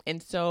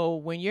And so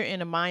when you're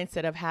in a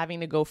mindset of having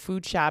to go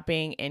food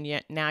shopping and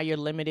yet now you're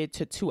limited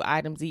to 2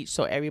 items each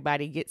so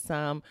everybody gets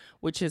some,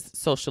 which is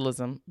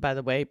socialism, by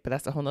the way, but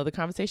that's a whole nother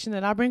conversation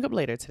that I'll bring up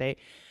later today.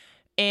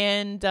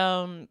 And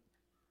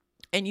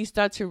you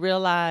start to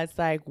realize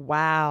like,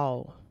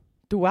 wow,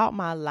 throughout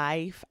my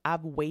life,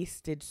 I've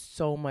wasted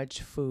so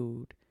much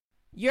food.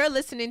 You're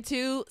listening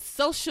to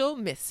Social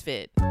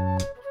Misfit.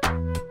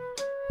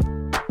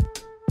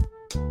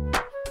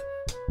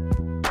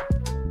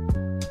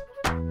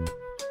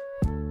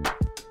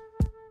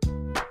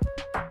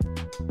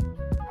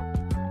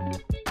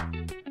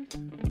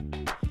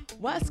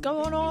 What's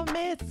going on,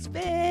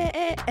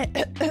 Misfit?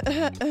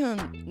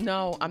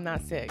 No, I'm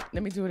not sick.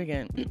 Let me do it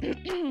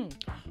again.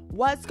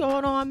 What's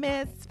going on,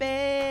 Misfits?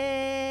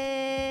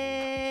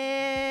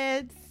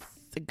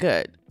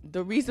 Good.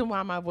 The reason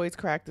why my voice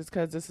cracked is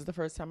because this is the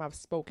first time I've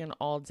spoken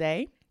all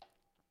day.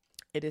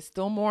 It is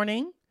still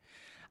morning.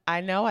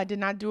 I know I did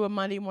not do a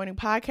Monday morning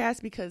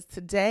podcast because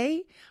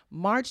today,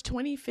 March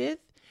 25th,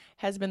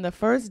 has been the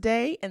first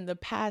day in the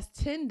past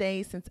 10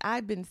 days since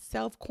I've been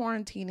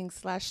self-quarantining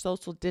 /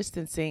 social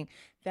distancing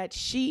that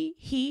she,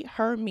 he,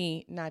 her,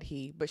 me, not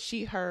he, but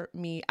she, her,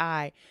 me,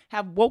 I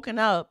have woken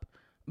up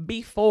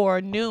before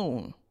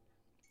noon.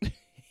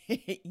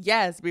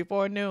 Yes,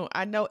 before noon.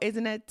 I know,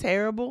 isn't that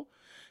terrible?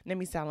 Let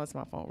me silence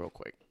my phone real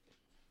quick.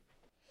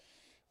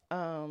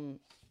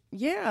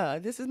 Yeah,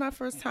 this is my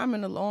first time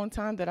in a long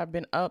time that I've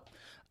been up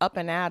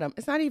and at 'em.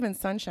 It's not even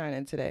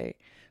sunshining today.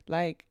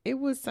 Like, it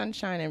was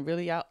sunshining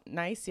really out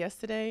nice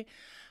yesterday.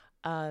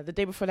 The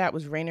day before that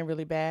was raining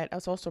really bad.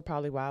 That's also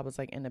probably why I was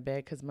like in the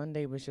bed, because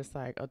Monday was just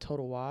like a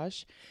total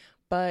wash.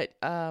 But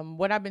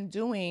what I've been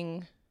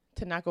doing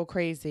to not go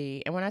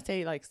crazy, and when I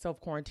say like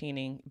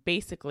self-quarantining,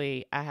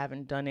 basically I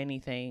haven't done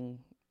anything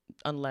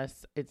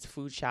unless it's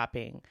food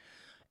shopping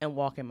and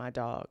walking my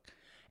dog.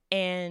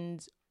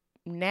 And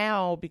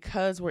now,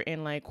 because we're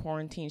in like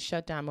quarantine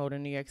shutdown mode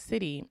in New York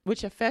City,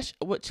 which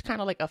kind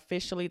of like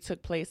officially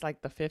took place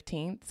like the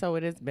 15th. So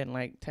it has been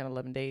like 10,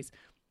 11 days.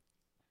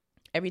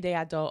 Every day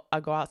I go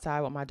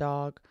outside with my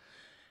dog.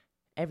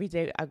 Every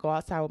day I go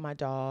outside with my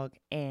dog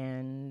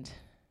and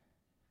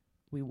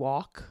we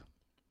walk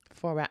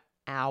for an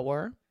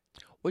hour,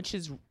 which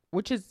is,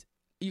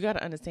 you got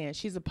to understand,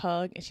 she's a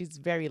pug and she's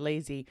very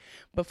lazy.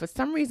 But for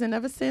some reason,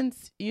 ever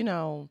since,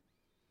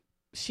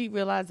 she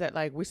realized that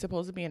like we're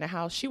supposed to be in the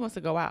house, she wants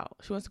to go out.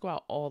 She wants to go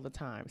out all the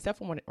time, except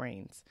for when it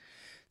rains.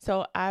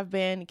 So I've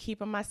been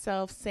keeping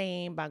myself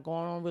sane by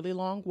going on really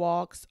long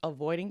walks,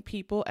 avoiding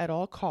people at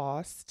all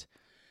costs.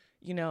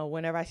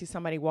 Whenever I see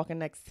somebody walking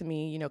next to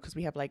me, because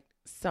we have like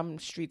some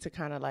streets are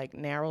kind of like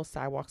narrow,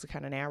 sidewalks are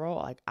kind of narrow.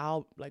 Like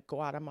I'll like go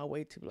out of my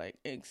way to be like,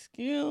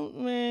 excuse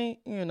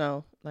me,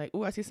 like,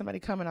 I see somebody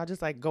coming. I'll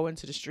just like go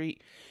into the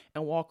street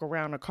and walk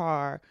around a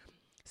car.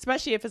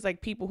 Especially if it's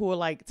like people who are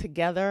like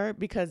together,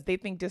 because they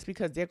think just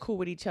because they're cool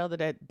with each other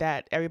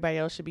that everybody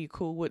else should be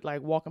cool with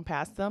like walking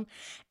past them.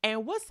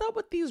 And what's up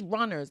with these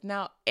runners?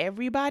 Now,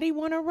 everybody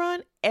want to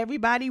run.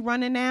 Everybody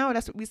running now.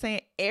 That's what we're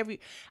saying.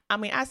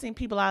 I've seen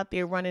people out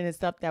there running and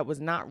stuff that was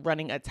not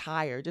running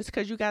attire. Just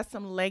because you got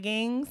some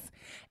leggings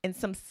and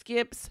some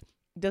skips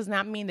does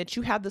not mean that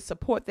you have the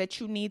support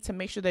that you need to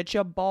make sure that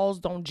your balls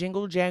don't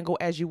jingle jangle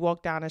as you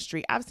walk down the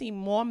street. I've seen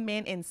more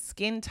men in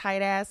skin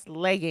tight ass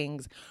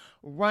leggings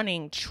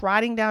running,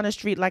 trotting down the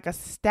street like a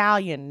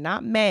stallion,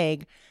 not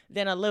Meg,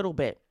 than a little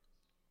bit.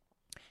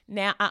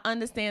 Now, I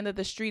understand that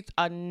the streets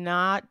are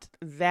not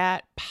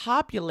that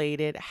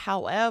populated.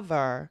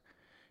 However,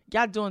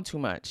 y'all doing too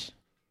much.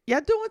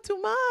 Y'all doing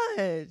too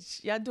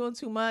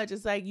much.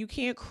 It's like you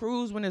can't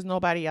cruise when there's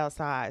nobody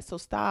outside. So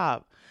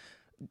stop.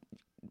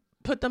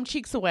 Put them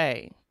cheeks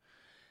away.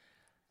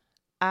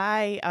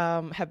 I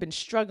have been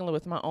struggling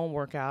with my own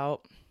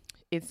workout.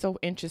 It's so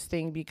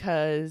interesting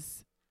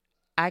because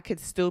I could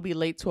still be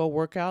late to a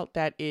workout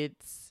that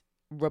it's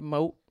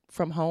remote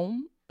from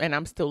home and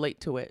I'm still late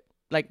to it.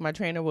 Like my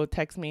trainer will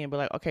text me and be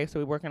like, okay, so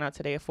we're working out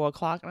today at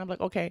 4:00. And I'm like,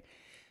 okay,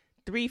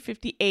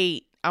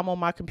 3:58, I'm on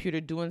my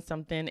computer doing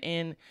something.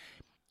 And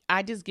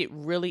I just get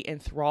really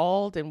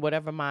enthralled in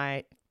whatever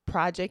my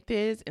project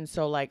is. And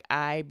so like,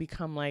 I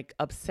become like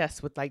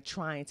obsessed with like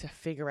trying to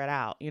figure it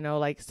out.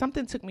 Like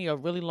something took me a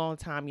really long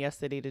time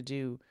yesterday to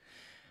do.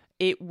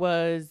 It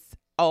was,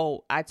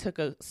 I took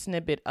a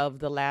snippet of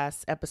the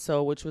last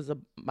episode, which was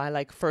my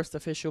like first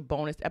official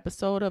bonus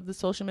episode of the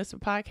Social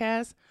Misfit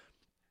podcast.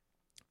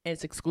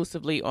 It's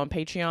exclusively on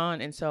Patreon.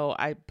 And so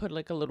I put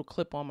like a little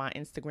clip on my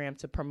Instagram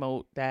to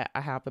promote that I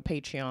have a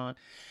Patreon.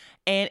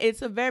 And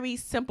it's a very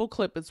simple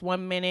clip. It's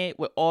 1 minute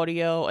with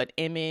audio, an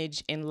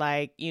image, and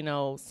like,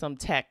 some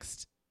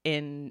text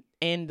in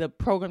the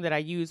program that I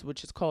use,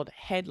 which is called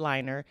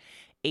Headliner,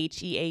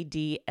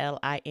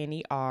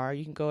 HEADLINER.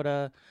 You can go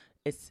to,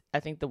 I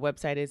think the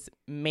website is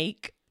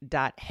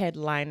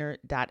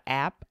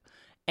make.headliner.app.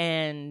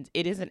 And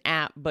it is an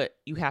app, but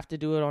you have to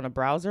do it on a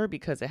browser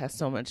because it has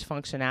so much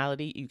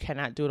functionality. You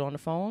cannot do it on the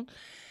phone.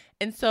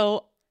 And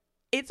so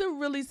It's a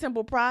really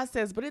simple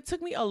process, but it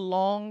took me a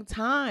long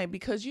time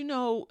because you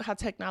know how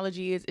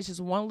technology is. It's just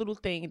one little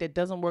thing that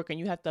doesn't work and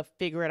you have to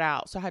figure it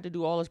out. So I had to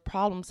do all this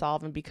problem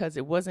solving because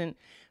it wasn't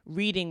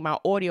reading my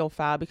audio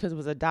file because it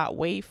was a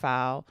 .wav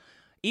file,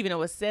 even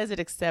though it says it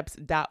accepts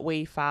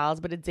 .wav files,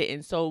 but it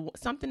didn't. So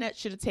something that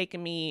should have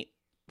taken me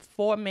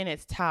 4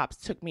 minutes tops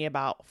took me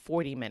about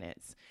 40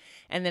 minutes.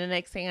 And then the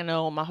next thing I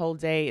know, my whole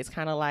day is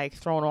kind of like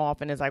thrown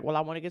off and it's like, well,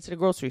 I want to get to the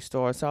grocery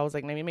store. So I was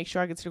like, let me make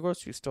sure I get to the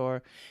grocery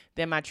store.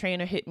 Then my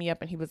trainer hit me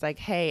up and he was like,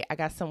 hey, I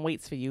got some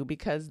weights for you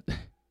because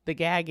the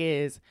gag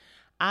is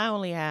I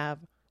only have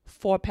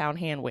 4-pound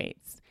hand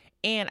weights.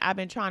 And I've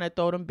been trying to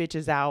throw them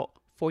bitches out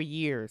for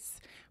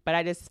years, but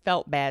I just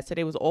felt bad. So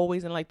they was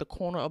always in like the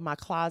corner of my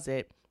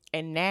closet.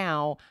 And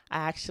now I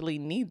actually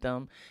need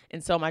them.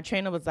 And so my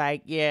trainer was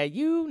like, yeah,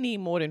 you need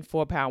more than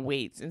 4-pound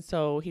weights. And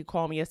so he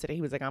called me yesterday.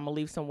 He was like, I'm going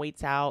to leave some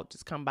weights out.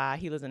 Just come by.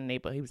 He lives in the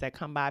neighborhood. He was like,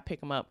 come by, pick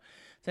them up.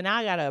 So now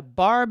I got a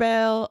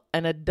barbell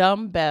and a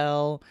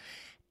dumbbell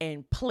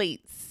and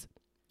plates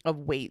of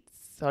weights.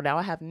 So now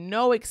I have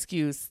no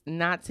excuse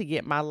not to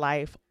get my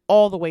life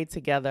all the way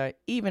together,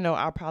 even though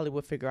I probably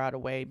would figure out a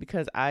way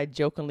because I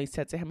jokingly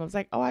said to him, I was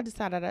like, oh, I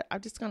decided I'm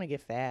just going to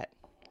get fat.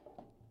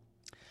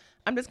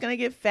 I'm just going to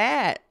get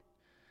fat.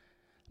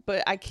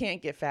 But I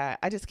can't get fat.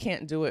 I just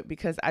can't do it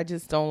because I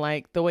just don't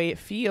like the way it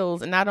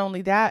feels. And not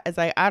only that, it's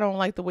like I don't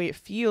like the way it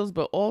feels,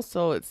 but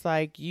also it's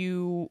like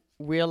you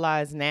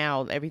realize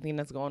now everything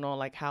that's going on,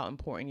 like how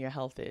important your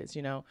health is,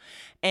 you know,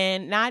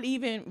 and not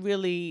even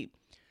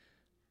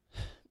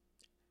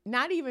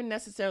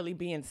necessarily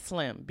being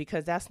slim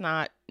because that's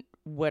not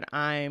what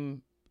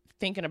I'm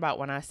thinking about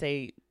when I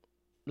say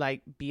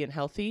like being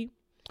healthy.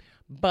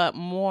 But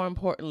more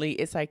importantly,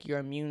 it's like your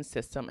immune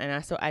system.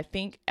 And so I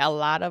think a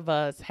lot of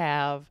us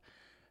have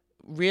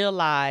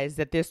realized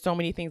that there's so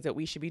many things that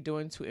we should be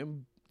doing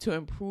to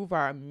improve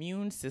our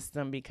immune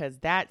system because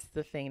that's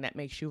the thing that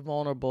makes you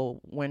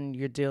vulnerable when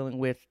you're dealing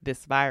with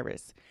this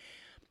virus.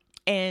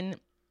 And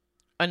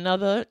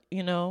another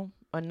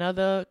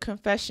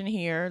confession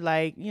here,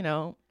 like, you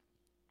know,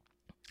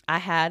 I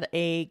had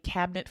a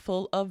cabinet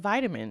full of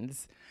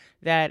vitamins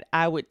that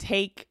I would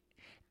take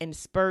in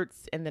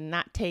spurts and then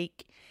not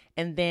take.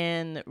 And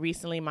then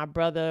recently my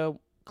brother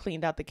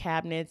cleaned out the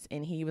cabinets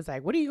and he was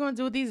like, what are you going to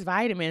do with these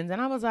vitamins?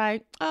 And I was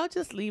like, I'll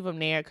just leave them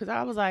there. Cause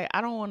I was like,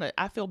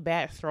 I feel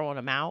bad throwing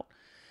them out.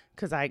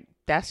 Cause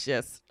that's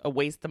just a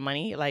waste of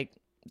money. Like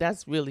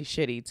that's really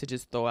shitty to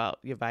just throw out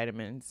your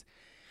vitamins.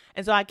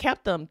 And so I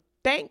kept them.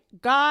 Thank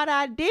God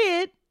I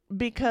did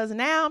because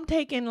now I'm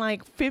taking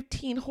like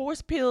 15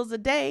 horse pills a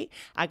day.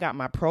 I got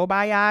my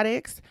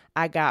probiotics.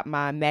 I got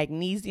my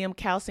magnesium,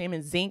 calcium,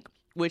 and zinc,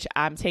 which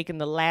I'm taking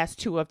the last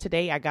 2 of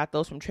today. I got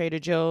those from Trader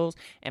Joe's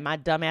and my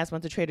dumbass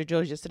went to Trader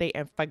Joe's yesterday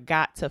and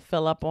forgot to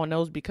fill up on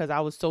those because I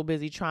was so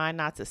busy trying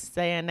not to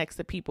stand next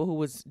to people who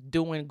was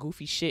doing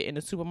goofy shit in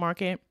the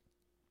supermarket.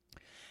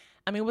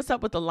 I mean, what's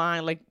up with the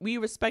line? Like, we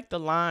respect the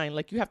line.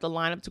 Like, you have to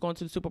line up to go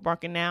into the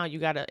supermarket now.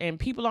 And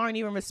people aren't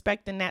even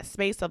respecting that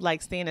space of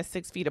like standing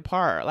 6 feet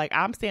apart. Like,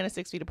 I'm standing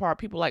 6 feet apart.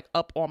 People like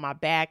up on my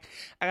back.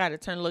 I got to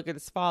turn and look at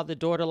his father,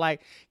 daughter,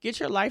 like,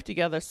 get your life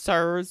together,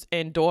 sirs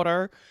and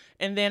daughter.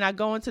 And then I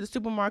go into the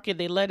supermarket.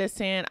 They let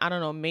us in, I don't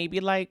know, maybe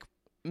like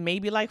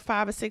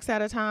 5 or 6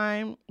 at a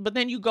time. But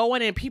then you go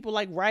in and people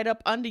like right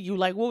up under you.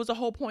 Like, what was the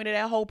whole point of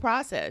that whole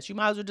process? You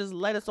might as well just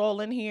let us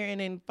all in here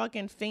and then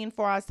fucking fend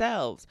for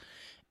ourselves.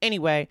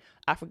 Anyway,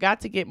 I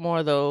forgot to get more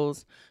of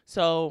those.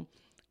 So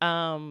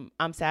I'm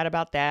sad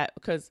about that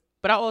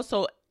but I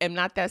also am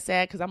not that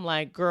sad because I'm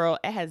like, girl,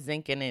 it has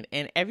zinc in it.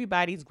 And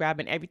everybody's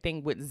grabbing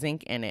everything with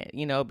zinc in it,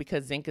 you know,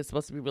 because zinc is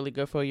supposed to be really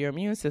good for your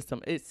immune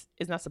system. It's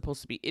not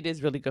supposed to be. It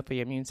is really good for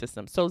your immune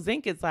system. So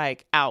zinc is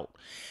like out.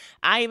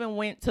 I even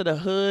went to the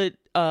hood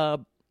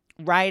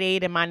Rite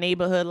Aid in my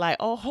neighborhood like,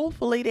 oh,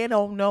 hopefully they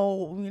don't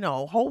know, you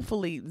know,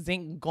 hopefully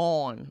zinc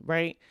gone,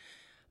 right?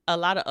 A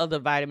lot of other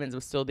vitamins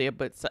were still there,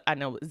 but I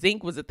know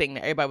zinc was a thing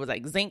that everybody was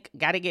like, zinc,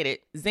 gotta get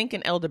it. Zinc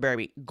and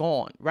elderberry,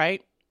 gone,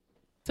 right?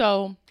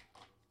 So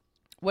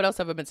what else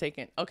have I been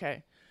taking?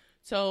 Okay.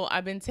 So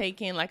I've been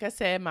taking, like I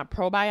said, my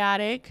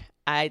probiotic.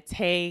 I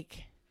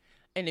take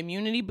an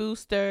immunity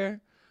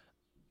booster,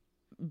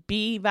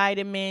 B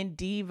vitamin,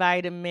 D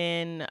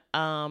vitamin,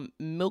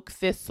 milk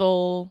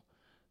thistle,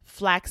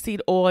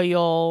 flaxseed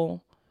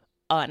oil,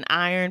 an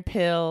iron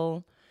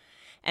pill.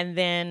 And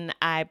then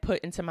I put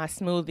into my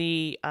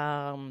smoothie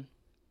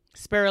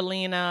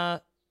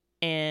spirulina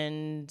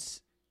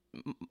and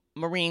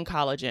marine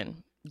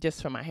collagen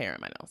just for my hair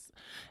and my nails.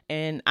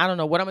 And I don't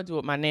know what I'm going to do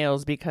with my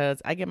nails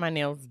because I get my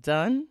nails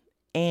done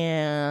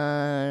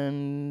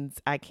and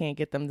I can't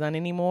get them done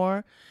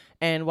anymore.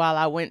 And while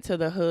I went to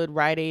the hood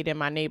Rite Aid in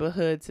my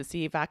neighborhood to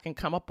see if I can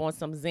come up on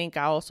some zinc,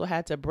 I also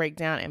had to break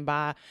down and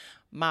buy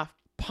my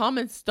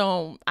pumice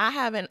stone. I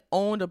haven't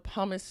owned a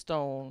pumice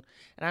stone,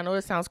 and I know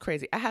it sounds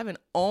crazy. I haven't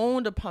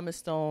owned a pumice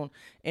stone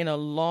in a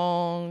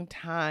long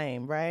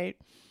time, right?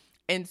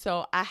 And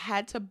so I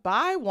had to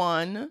buy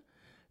one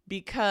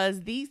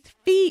because these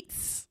feet,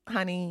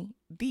 honey,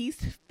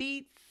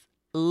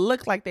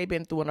 look like they've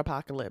been through an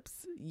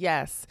apocalypse.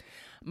 Yes.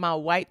 My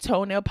white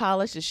toenail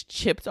polish is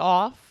chipped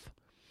off.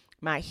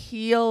 My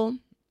heel,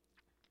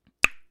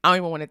 I don't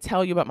even want to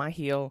tell you about my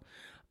heel.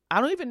 I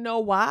don't even know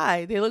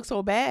why they look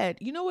so bad.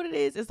 You know what it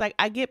is? It's like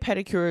I get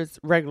pedicures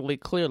regularly,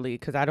 clearly,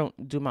 because I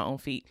don't do my own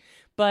feet.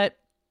 But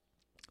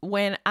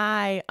when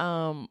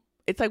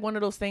it's like one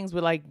of those things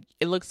where like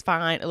it looks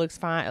fine, and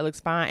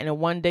then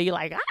one day you're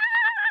like,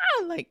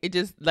 like it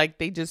just like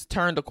they just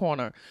turned the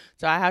corner.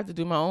 So I have to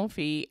do my own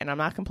feet, and I'm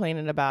not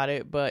complaining about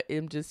it, but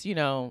I'm just,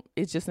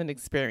 it's just an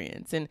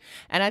experience. And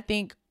I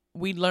think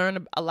we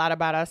learn a lot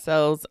about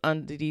ourselves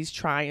under these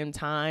trying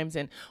times.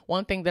 And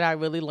one thing that I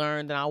really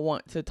learned and I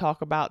want to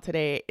talk about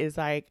today is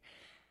like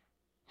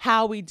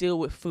how we deal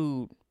with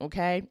food.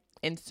 Okay.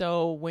 And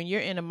so when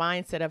you're in a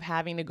mindset of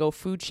having to go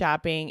food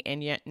shopping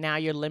and now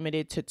you're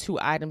limited to 2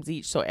 items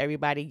each, so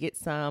everybody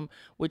gets some,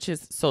 which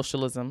is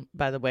socialism,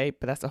 by the way,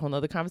 but that's a whole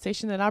nother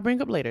conversation that I'll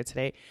bring up later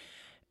today.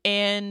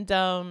 And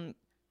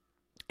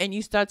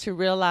you start to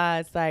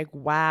realize like,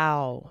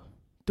 wow,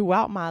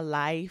 throughout my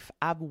life,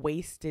 I've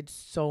wasted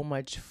so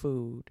much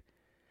food.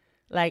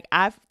 Like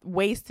I've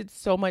wasted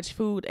so much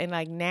food. And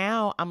like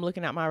now I'm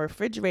looking at my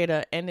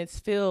refrigerator and it's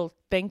filled.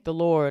 Thank the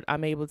Lord.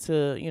 I'm able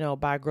to,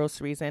 buy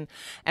groceries. And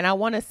I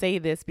want to say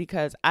this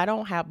because I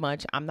don't have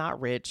much. I'm not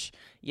rich.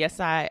 Yes,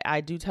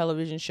 I do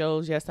television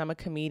shows. Yes, I'm a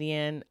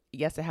comedian.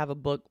 Yes, I have a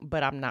book,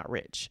 but I'm not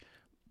rich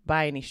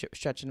by any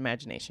stretch of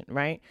imagination.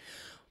 Right.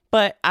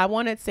 But I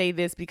want to say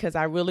this because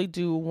I really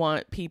do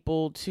want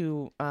people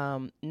to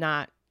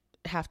not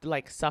have to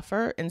like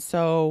suffer. And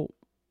so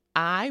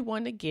I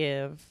want to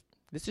give,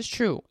 this is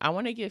true, I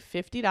want to give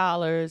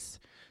 $50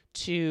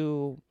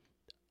 to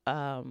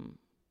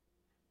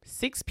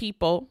 6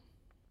 people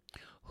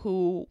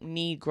who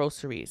need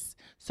groceries.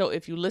 So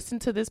if you listen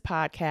to this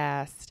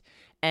podcast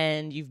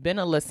and you've been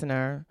a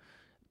listener,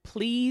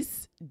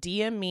 please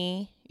DM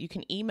me. You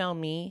can email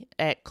me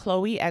at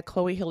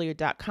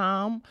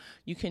chloe@chloehilliard.com.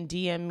 You can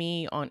DM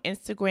me on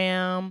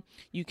Instagram.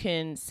 You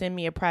can send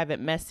me a private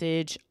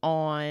message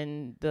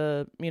on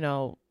the,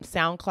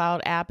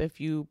 SoundCloud app if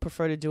you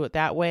prefer to do it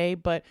that way.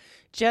 But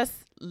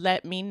just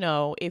let me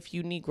know if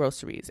you need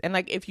groceries. And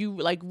like if you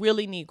like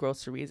really need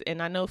groceries.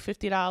 And I know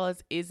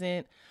 $50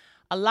 isn't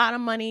a lot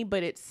of money,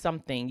 but it's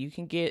something. You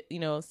can get,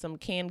 some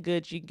canned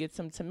goods. You can get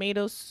some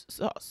tomato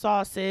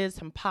sauces,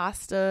 some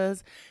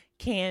pastas,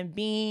 canned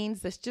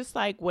beans. That's just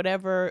like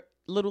whatever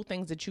little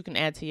things that you can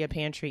add to your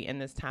pantry in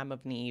this time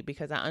of need,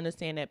 because I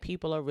understand that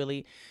people are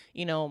really,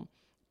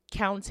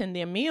 counting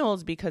their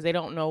meals because they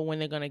don't know when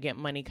they're going to get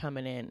money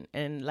coming in.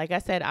 And like I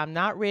said, I'm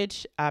not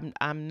rich. I'm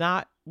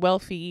not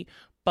wealthy,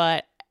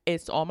 but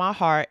it's on my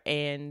heart.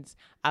 And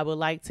I would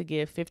like to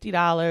give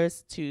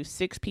 $50 to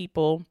 6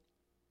 people,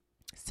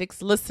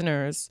 6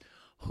 listeners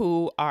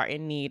who are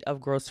in need of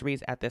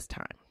groceries at this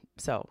time.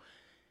 So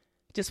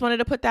just wanted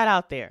to put that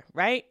out there,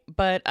 right?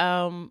 But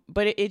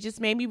it just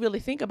made me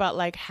really think about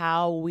like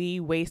how we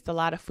waste a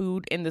lot of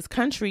food in this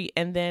country.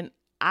 And then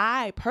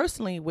I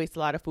personally waste a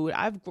lot of food.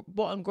 I've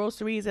bought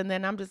groceries and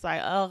then I'm just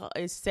like, oh,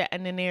 it's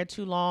sitting in there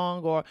too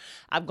long, or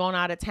I've gone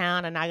out of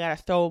town and I got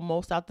to throw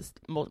most of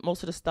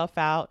the stuff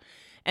out.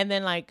 And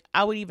then like,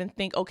 I would even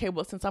think, okay,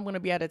 well, since I'm going to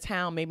be out of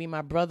town, maybe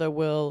my brother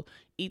will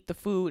eat the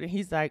food. And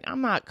he's like,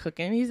 I'm not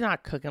cooking. He's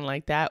not cooking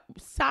like that.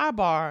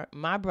 Sidebar,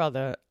 my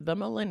brother, the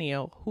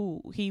millennial,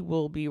 who he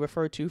will be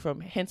referred to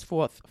from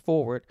henceforth,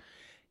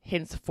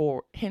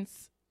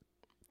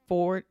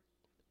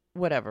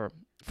 whatever,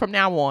 from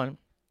now on,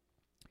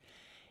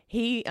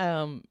 he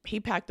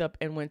packed up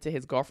and went to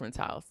his girlfriend's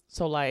house.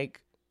 So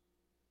like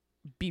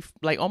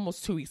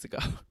almost 2 weeks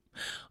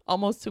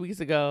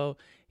ago,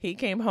 he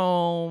came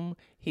home,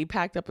 he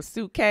packed up a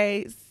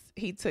suitcase,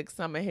 he took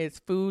some of his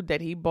food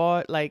that he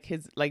bought, like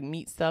his like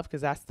meat stuff,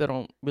 because I still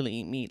don't really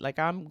eat meat. Like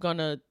I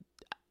know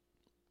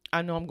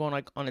I'm going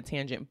like on a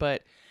tangent,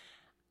 but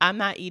I'm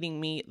not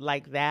eating meat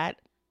like that.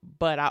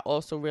 But I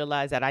also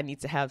realized that I need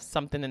to have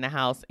something in the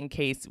house in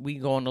case we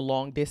go on a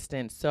long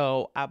distance.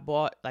 So I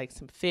bought like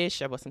some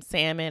fish, I bought some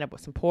salmon, I bought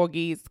some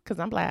porgies because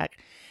I'm Black.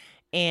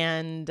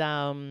 And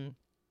I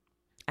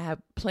have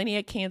plenty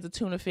of cans of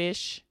tuna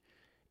fish,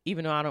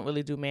 even though I don't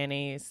really do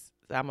mayonnaise.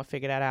 I'm going to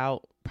figure that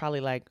out. Probably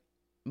like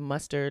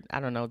mustard. I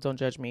don't know. Don't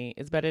judge me.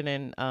 It's better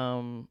than,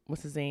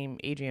 what's his name?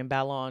 Adrian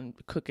Ballon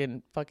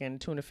cooking fucking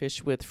tuna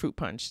fish with fruit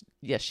punch.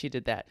 Yes, she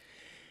did that.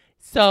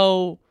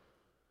 So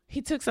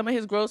he took some of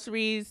his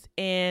groceries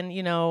and,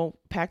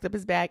 packed up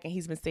his bag, and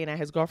he's been staying at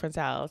his girlfriend's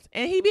house.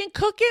 And he been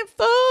cooking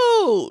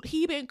food.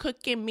 He been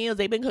cooking meals.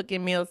 They've been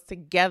cooking meals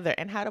together.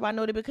 And how do I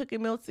know they've been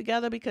cooking meals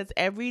together? Because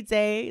every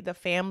day, the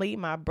family,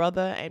 my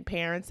brother and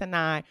parents and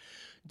I,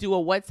 do a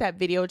WhatsApp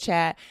video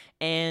chat,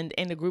 and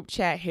in the group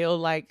chat, he'll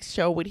like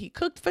show what he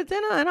cooked for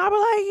dinner. And I'll be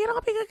like, you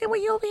don't be cooking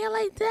when you over here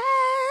like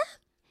that.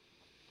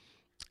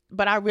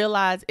 But I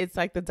realize it's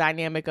like the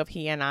dynamic of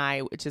he and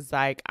I, which is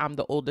like, I'm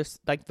the oldest,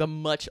 like the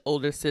much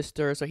older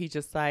sister. So he's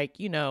just like,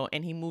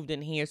 and he moved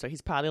in here. So he's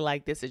probably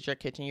like, this is your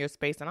kitchen, your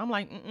space. And I'm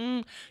like,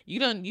 you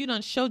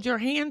done showed your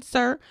hand,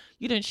 sir.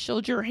 You done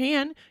showed your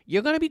hand.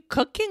 You're going to be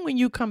cooking when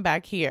you come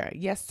back here.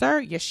 Yes,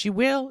 sir. Yes, you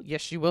will.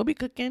 Yes, you will be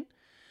cooking.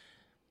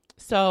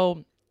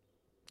 So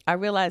I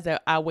realized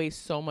that I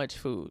waste so much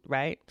food,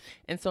 right?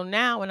 And so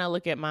now when I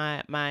look at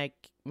my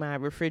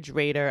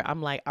refrigerator,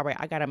 I'm like, all right,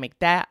 I gotta make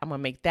that. I'm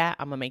gonna make that.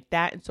 I'm gonna make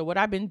that. And so what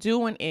I've been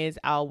doing is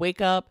I'll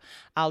wake up,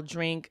 I'll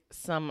drink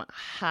some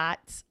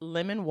hot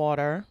lemon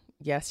water.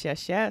 Yes,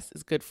 yes, yes.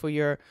 It's good for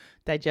your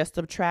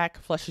digestive tract,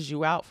 flushes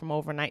you out from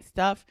overnight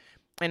stuff.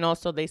 And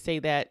also they say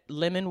that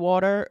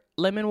warm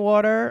lemon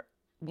water,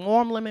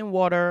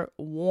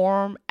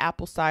 warm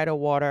apple cider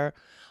water,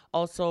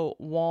 also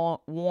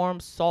warm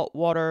salt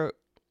water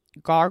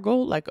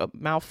gargle, like a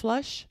mouth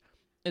flush,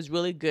 is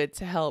really good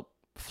to help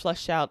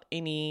flush out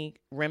any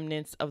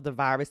remnants of the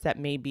virus that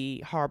may be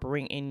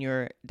harboring in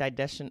your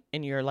digestion,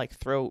 in your like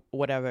throat,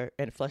 whatever,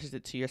 and it flushes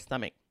it to your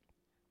stomach.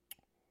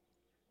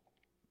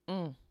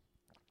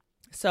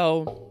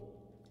 So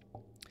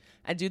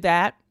I do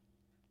that.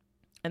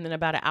 And then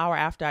about an hour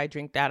after I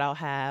drink that, I'll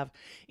have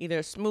either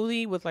a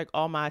smoothie with like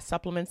all my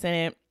supplements in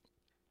it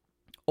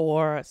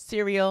or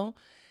cereal.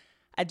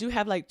 I do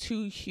have like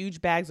 2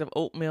 huge bags of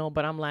oatmeal,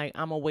 but I'm like,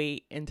 I'm gonna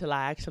wait until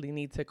I actually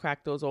need to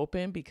crack those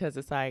open because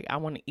it's like I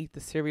want to eat the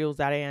cereals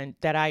that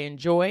I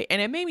enjoy.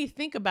 And it made me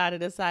think about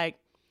it. It's like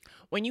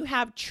when you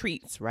have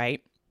treats,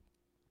 right?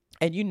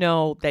 And you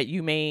know that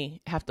you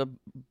may have to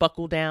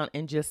buckle down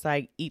and just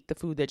like eat the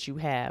food that you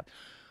have.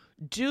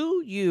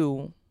 Do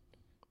you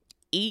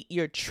eat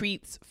your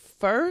treats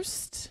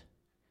first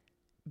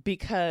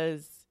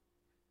because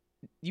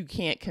you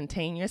can't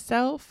contain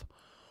yourself?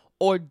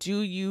 Or do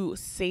you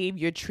save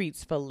your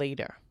treats for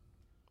later?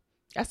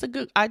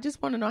 I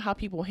just want to know how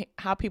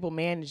people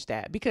manage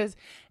that, because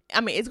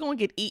I mean, it's going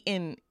to get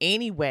eaten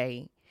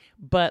anyway,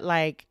 but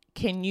like,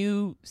 can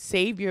you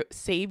save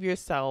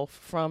yourself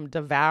from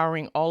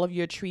devouring all of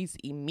your treats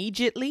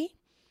immediately?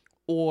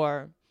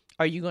 Or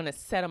are you going to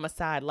set them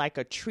aside like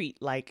a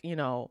treat, like,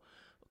 a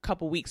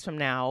couple weeks from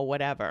now or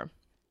whatever?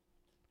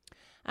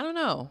 I don't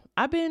know.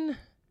 I've been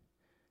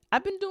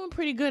doing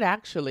pretty good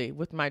actually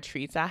with my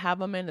treats. I have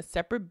them in a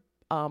separate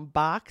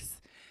box,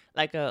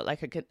 like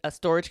a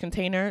storage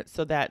container,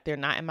 so that they're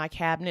not in my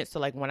cabinet. So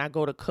like when I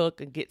go to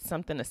cook and get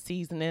something, a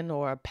seasoning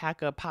or a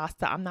pack of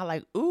pasta, I'm not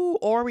like, ooh,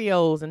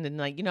 Oreos. And then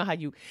like, you know how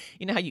you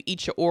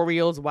eat your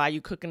Oreos while you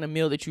cooking a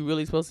meal that you're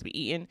really supposed to be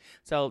eating.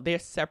 So they're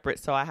separate.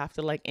 So I have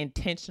to like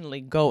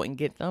intentionally go and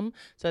get them.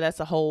 So that's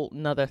a whole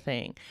nother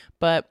thing.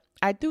 But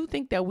I do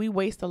think that we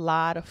waste a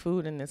lot of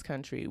food in this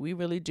country. We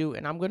really do.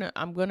 And I'm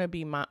going to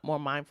be more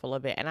mindful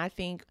of it. And I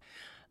think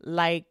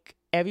like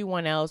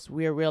everyone else,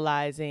 we're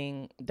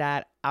realizing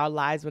that our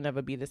lives will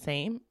never be the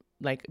same.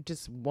 Like,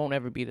 just won't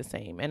ever be the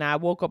same. And I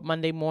woke up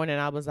Monday morning,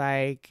 I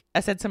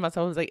said to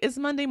myself, I was like, it's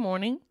Monday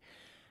morning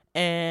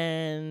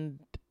and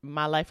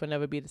my life will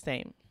never be the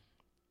same.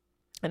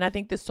 And I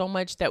think there's so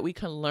much that we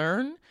can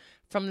learn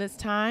from this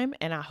time,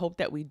 and I hope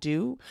that we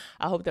do.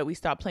 I hope that we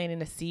start planting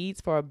the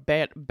seeds for a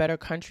better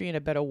country and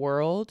a better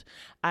world.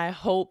 I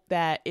hope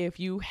that if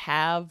you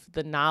have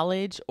the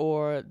knowledge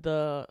or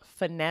the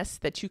finesse,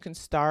 that you can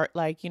start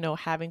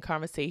having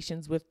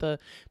conversations with the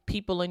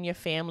people in your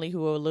family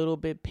who are a little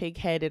bit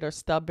pig-headed or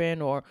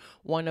stubborn or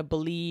want to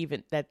believe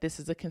that this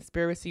is a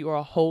conspiracy or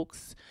a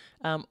hoax.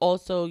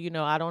 Also,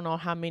 I don't know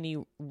how many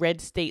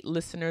red state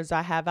listeners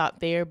I have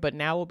out there, but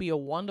now will be a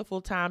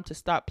wonderful time to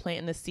start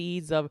planting the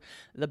seeds of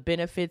the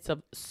benefits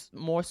of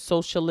more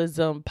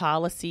socialism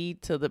policy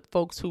to the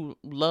folks who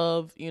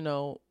love,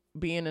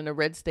 being in a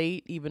red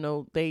state, even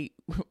though they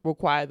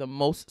require the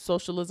most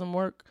socialism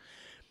work.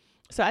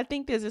 So I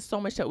think there's just so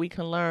much that we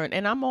can learn.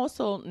 And I'm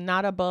also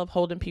not above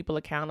holding people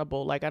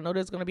accountable. Like, I know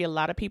there's going to be a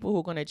lot of people who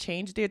are going to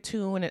change their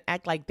tune and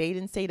act like they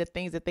didn't say the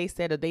things that they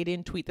said, or they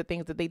didn't tweet the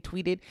things that they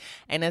tweeted.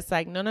 And it's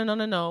like,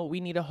 no. We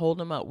need to hold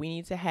them up. We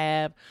need to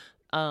have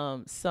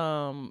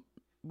some,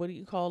 what do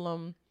you call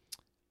them?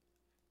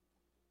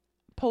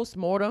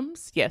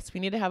 Postmortems. Yes, we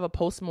need to have a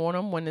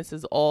postmortem when this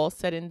is all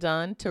said and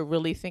done, to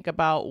really think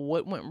about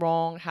what went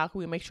wrong. How can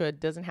we make sure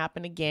it doesn't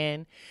happen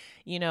again?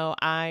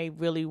 I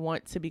really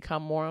want to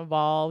become more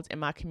involved in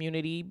my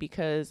community,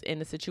 because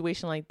in a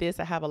situation like this,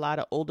 I have a lot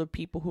of older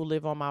people who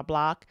live on my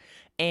block,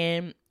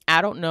 and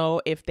I don't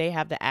know if they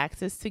have the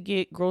access to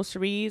get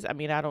groceries. I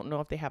mean, I don't know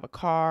if they have a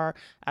car.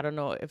 I don't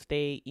know if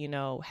they,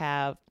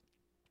 have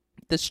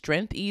the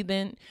strength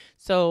even.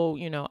 So,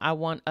 I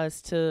want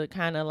us to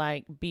kind of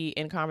like be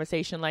in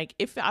conversation. Like,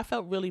 if I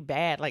felt really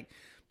bad, like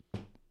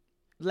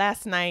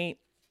last night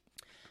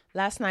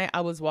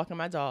I was walking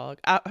my dog.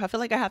 I feel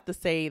like I have to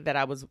say that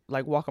I was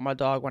like walking my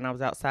dog when I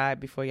was outside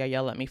before y'all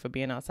yell at me for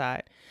being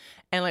outside.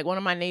 And like one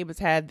of my neighbors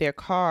had their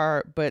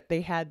car, but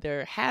they had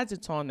their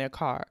hazards on their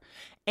car.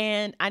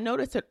 And I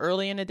noticed it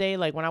early in the day,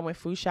 like when I went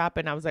food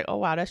shopping, I was like, oh,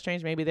 wow, that's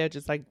strange. Maybe they're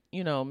just like,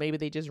 maybe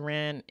they just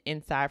ran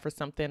inside for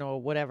something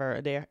or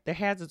whatever. Their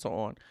hazards are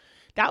on.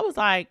 That was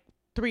like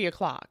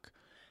 3:00.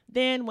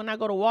 Then when I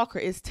go to Walker,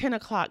 it's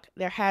 10:00.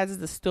 Their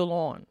hazards are still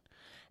on.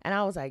 And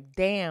I was like,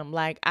 damn,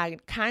 like I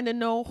kind of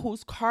know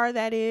whose car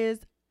that is.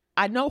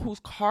 I know whose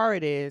car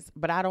it is,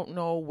 but I don't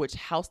know which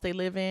house they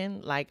live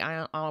in. Like,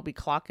 I'll be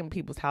clocking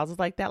people's houses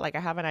like that. Like, I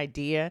have an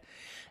idea.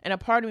 And a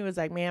part of me was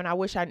like, man, I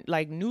wish I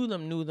like knew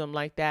them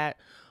like that.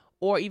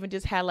 or even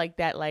just had like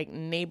that like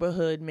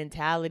neighborhood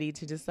mentality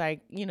to just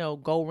like,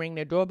 go ring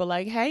their door, but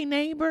like, hey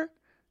neighbor.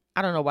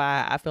 I don't know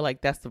why I feel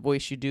like that's the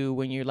voice you do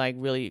when you're like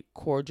really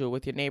cordial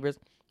with your neighbors.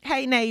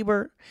 Hey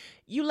neighbor,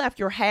 you left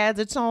your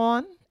hazards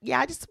on. Yeah,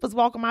 I just was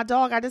walking my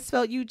dog. I just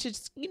felt you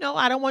just,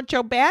 I don't want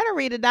your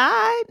battery to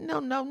die.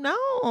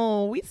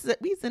 No. We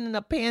sitting in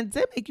a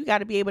pandemic. You got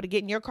to be able to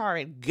get in your car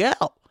and go.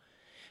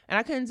 And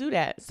I couldn't do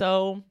that.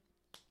 So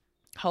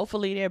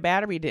hopefully their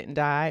battery didn't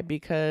die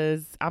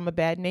because I'm a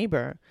bad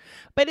neighbor.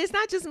 But it's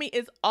not just me.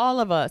 It's all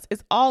of us.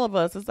 It's all of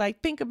us. It's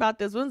like, think about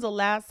this. When's the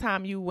last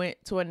time you went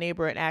to a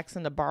neighbor and asked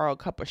them to borrow a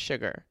cup of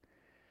sugar?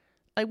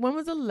 Like, when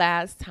was the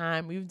last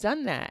time we've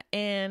done that?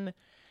 And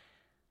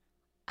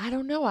I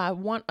don't know. I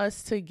want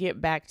us to get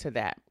back to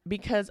that,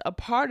 because a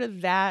part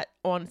of that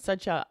on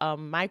such a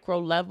micro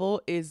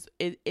level is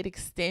it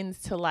extends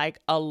to like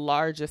a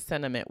larger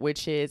sentiment,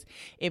 which is,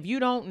 if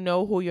you don't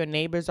know who your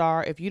neighbors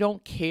are, if you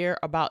don't care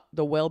about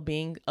the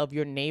well-being of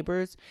your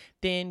neighbors,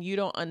 then you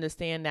don't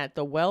understand that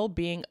the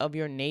well-being of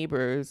your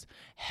neighbors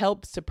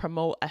helps to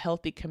promote a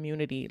healthy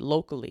community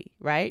locally,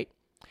 right?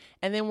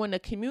 And then when the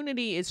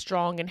community is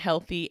strong and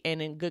healthy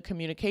and in good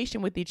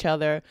communication with each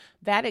other,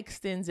 that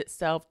extends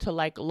itself to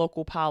like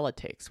local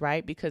politics,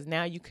 right? Because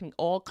now you can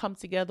all come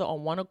together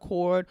on one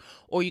accord,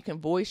 or you can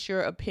voice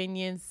your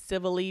opinions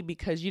civilly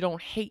because you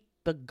don't hate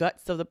the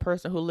guts of the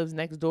person who lives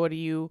next door to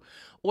you,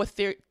 or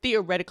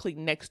theoretically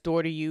next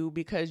door to you,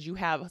 because you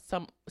have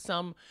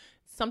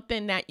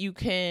something that you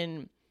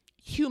can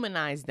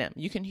humanize them.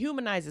 You can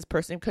humanize this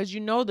person because you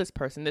know this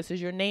person. This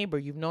is your neighbor.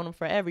 You've known them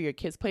forever. Your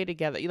kids play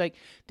together. Like,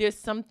 there's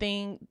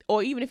something,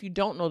 or even if you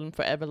don't know them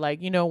forever, like,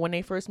 when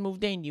they first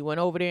moved in, you went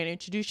over there and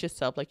introduced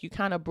yourself. Like, you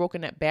kind of broken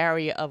that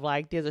barrier of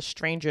like, there's a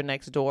stranger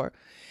next door.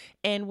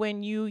 And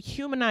when you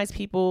humanize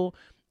people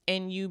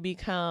and you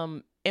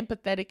become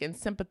empathetic and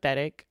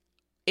sympathetic,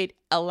 it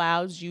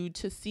allows you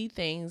to see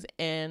things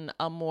in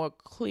a more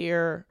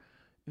clear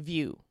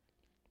view.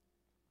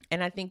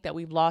 And I think that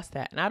we've lost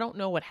that. And I don't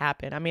know what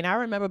happened. I mean, I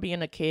remember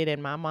being a kid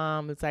and my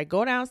mom was like,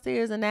 go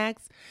downstairs and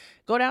ask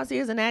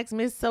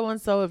Miss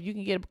So-and-so if you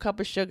can get a cup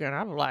of sugar. And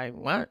I'm like,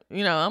 what?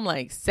 I'm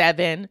like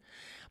 7.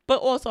 But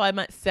also I'm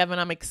at 7.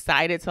 I'm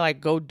excited to like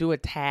go do a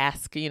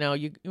task.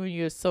 When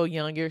you're so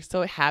young, you're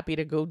so happy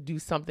to go do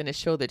something to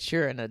show that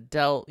you're an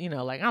adult.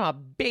 Like, I'm a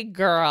big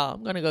girl.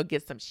 I'm going to go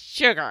get some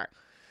sugar.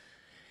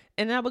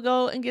 And I would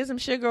go and get some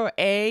sugar or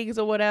eggs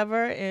or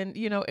whatever. And,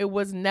 it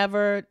was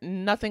never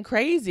nothing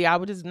crazy. I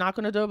would just knock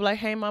on the door, be like,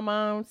 hey, my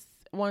mom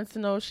wants to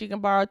know if she can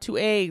borrow 2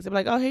 eggs. I'm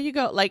like, oh, here you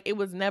go. Like, it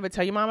was never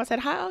tell your mom I said,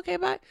 hi, okay,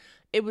 bye.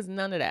 It was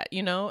none of that,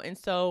 And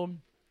so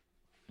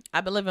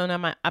I've been living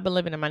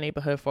in my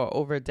neighborhood for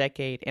over a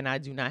decade, and I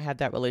do not have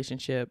that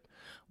relationship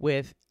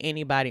with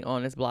anybody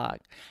on this block.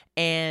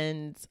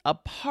 And a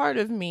part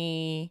of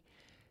me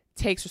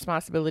takes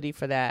responsibility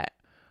for that.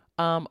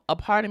 A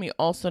part of me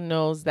also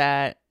knows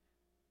that,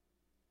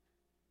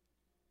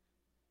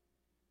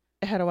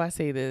 how do I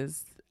say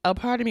this? A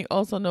part of me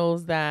also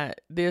knows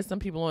that there's some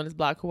people on this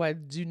block who I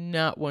do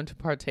not want to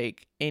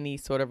partake any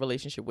sort of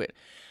relationship with.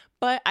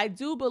 But I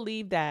do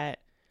believe that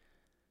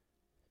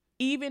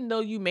even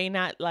though you may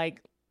not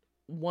like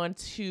want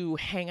to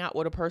hang out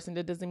with a person,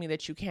 that doesn't mean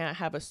that you can't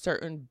have a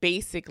certain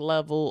basic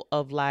level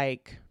of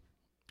like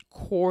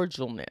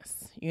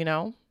cordialness,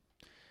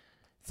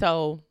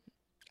 So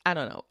I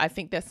don't know. I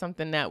think that's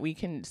something that we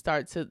can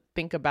start to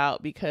think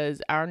about,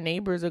 because our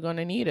neighbors are going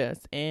to need us,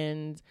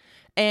 and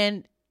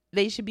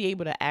they should be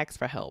able to ask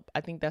for help.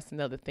 I think that's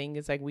another thing.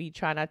 Is like, we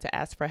try not to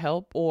ask for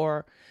help,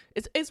 or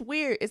it's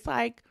weird. It's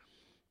like,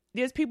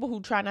 there's people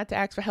who try not to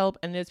ask for help,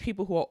 and there's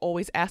people who are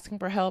always asking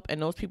for help.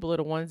 And those people are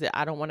the ones that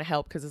I don't want to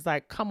help, because it's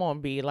like, come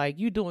on, B, like,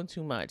 you doing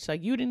too much.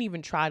 Like, you didn't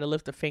even try to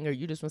lift a finger.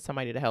 You just want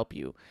somebody to help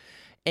you.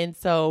 And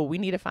so we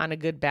need to find a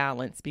good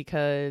balance,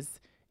 because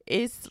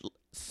it's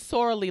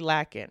sorely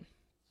lacking.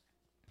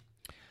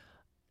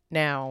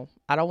 Now,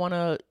 I don't want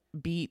to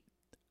beat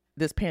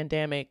this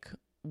pandemic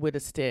with a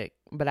stick,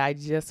 but I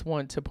just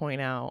want to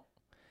point out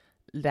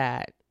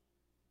that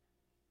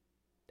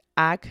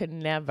I could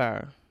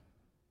never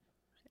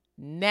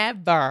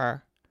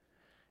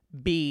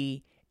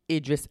be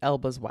Idris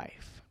Elba's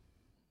wife.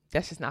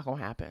 That's just not going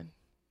to happen.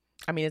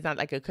 I mean, it's not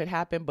like it could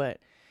happen, but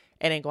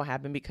it ain't going to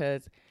happen,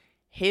 because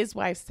his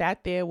wife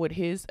sat there with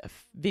his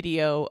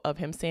video of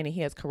him saying that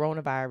he has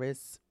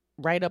coronavirus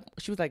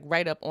she was like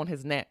right up on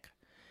his neck.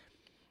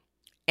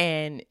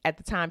 And at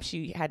the time,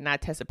 she had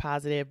not tested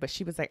positive, but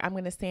she was like, I'm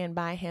going to stand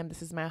by him.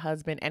 This is my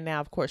husband. And now,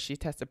 of course, she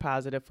tested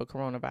positive for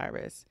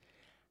coronavirus.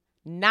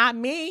 Not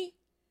me.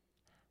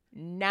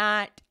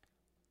 Not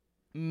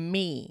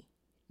me.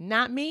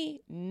 Not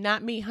me.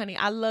 Not me, honey.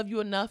 I love you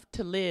enough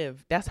to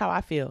live. That's how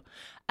I feel.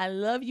 I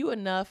love you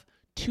enough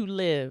to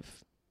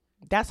live.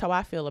 That's how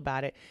I feel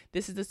about it.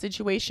 This is a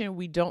situation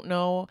we don't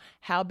know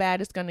how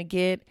bad it's going to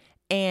get.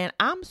 And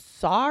I'm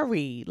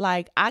sorry.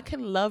 Like, I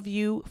can love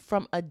you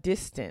from a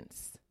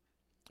distance.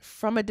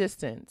 From a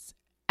distance.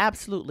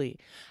 Absolutely.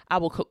 I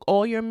will cook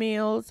all your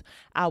meals.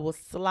 I will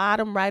slide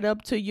them right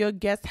up to your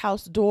guest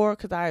house door,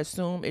 because I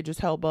assume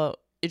Idris Elba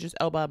Idris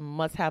Elba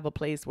must have a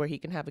place where he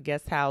can have a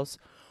guest house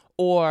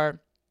or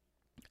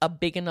a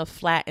big enough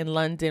flat in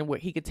London where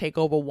he could take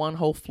over one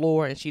whole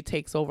floor and she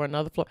takes over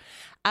another floor.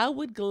 I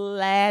would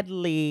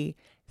gladly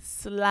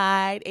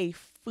slide a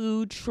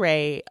food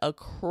tray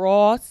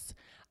across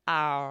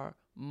our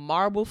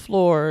marble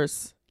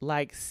floors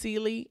like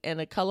Sealy and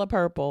the color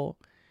purple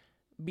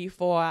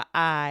before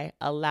I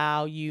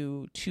allow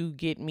you to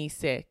get me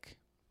sick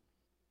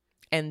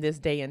in this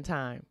day and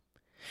time.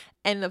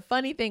 And the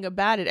funny thing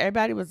about it,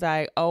 everybody was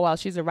like, oh, well,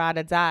 she's a ride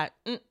or die.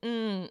 I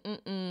don't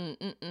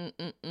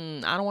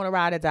want to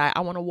ride or die.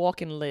 I want to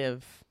walk and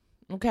live.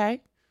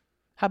 Okay?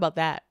 How about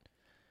that?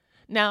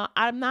 Now,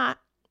 I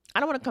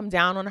don't want to come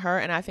down on her,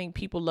 and I think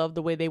people love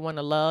the way they want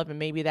to love, and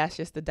maybe that's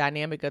just the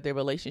dynamic of their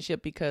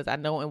relationship, because I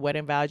know in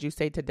wedding vows you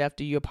say to death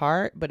do you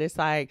part, but it's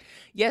like,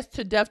 yes,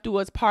 to death do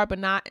us part, but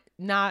not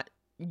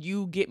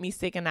you get me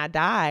sick and I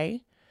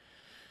die.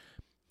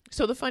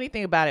 So the funny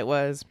thing about it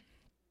was,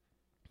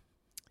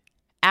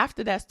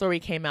 after that story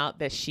came out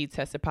that she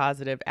tested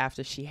positive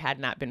after she had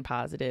not been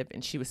positive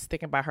and she was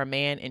sticking by her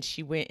man, and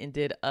she went and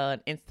did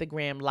an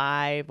Instagram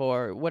live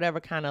or whatever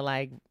kind of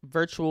like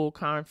virtual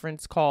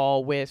conference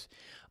call with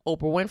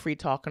Oprah Winfrey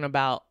talking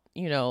about,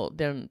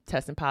 them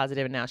testing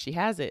positive and now she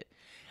has it.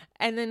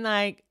 And then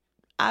like,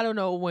 I don't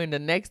know when the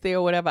next day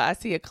or whatever, I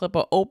see a clip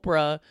of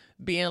Oprah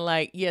being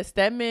like, yes,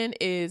 that man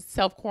is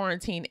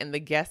self-quarantined in the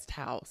guest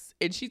house.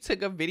 And she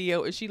took a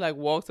video and she like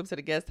walks up to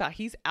the guest house.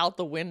 He's out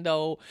the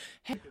window.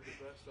 It's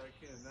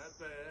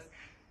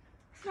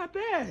not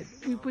bad.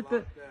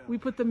 We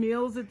put the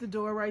meals at the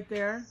door right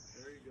there.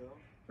 There you go.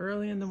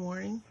 Early in the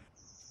morning.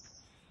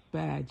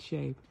 Bad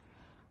shape.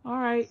 All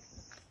right.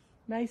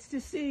 Nice to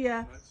see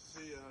ya. Nice to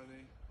see you,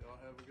 honey. Y'all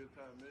have a good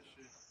time. Miss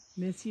you.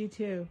 Miss you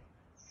too.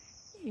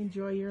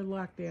 Enjoy your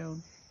lockdown.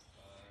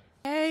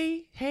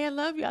 Hey, I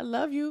love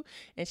you.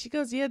 And she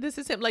goes, yeah, this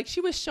is him. Like, she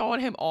was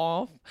showing him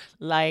off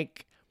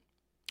like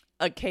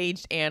a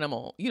caged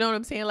animal. You know what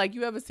I'm saying? Like,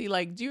 you ever see,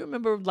 like, do you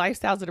remember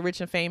Lifestyles of the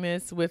Rich and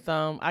Famous with,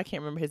 I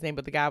can't remember his name,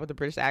 but the guy with the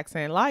British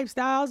accent,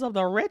 Lifestyles of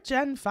the Rich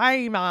and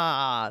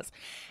Famous.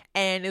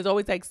 And there's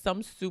always like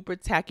some super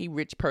tacky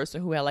rich person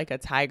who had like a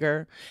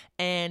tiger,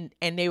 and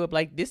they would be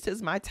like, this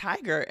is my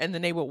tiger. And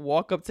then they would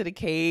walk up to the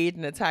cage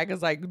and the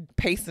tiger's like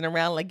pacing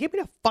around like, get me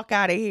the fuck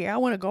out of here. I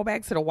want to go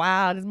back to the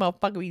wild. This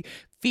motherfucker be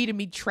feeding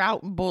me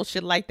trout and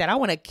bullshit like that. I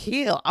want to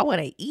kill. I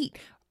want to eat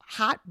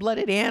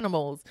hot-blooded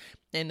animals.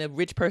 And the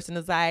rich person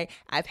is like,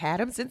 I've had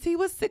him since he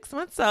was 6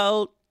 months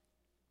old.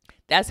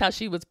 That's how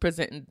she was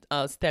presenting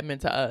Stedman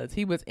to us.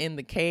 He was in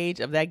the cage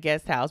of that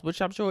guest house,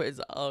 which I'm sure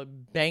is a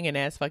banging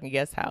ass fucking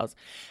guest house.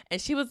 And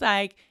she was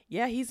like,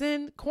 yeah, he's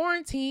in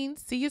quarantine.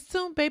 See you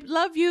soon, babe.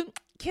 Love you.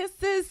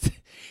 Kisses.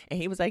 And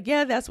he was like,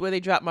 yeah, that's where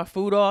they drop my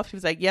food off. She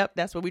was like, yep,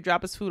 that's where we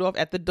drop his food off,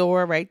 at the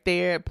door right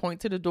there.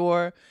 Point to the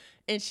door.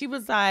 And she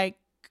was like,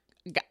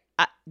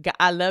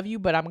 I love you,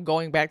 but I'm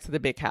going back to the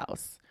big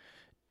house.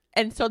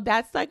 And so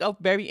that's like a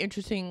very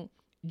interesting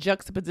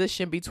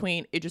juxtaposition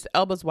between Idris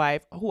Elba's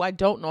wife, who I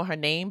don't know her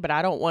name, but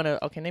I don't want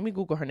to, okay, let me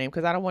Google her name,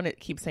 because I don't want to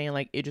keep saying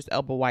like Idris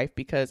Elba wife,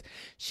 because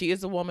she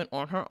is a woman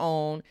on her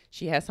own.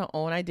 She has her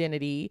own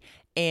identity,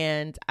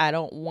 and I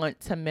don't want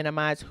to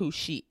minimize who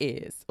she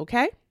is,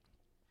 okay?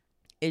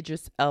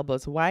 Idris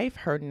Elba's wife,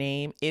 her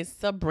name is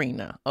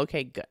Sabrina.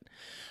 Okay, good.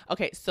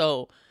 Okay,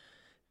 so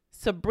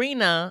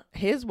Sabrina,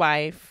 his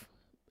wife,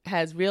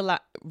 has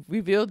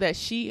revealed that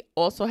she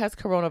also has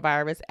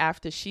coronavirus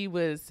after she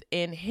was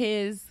in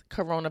his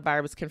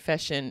coronavirus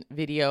confession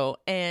video.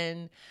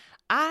 And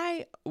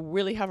I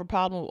really have a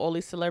problem with all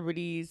these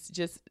celebrities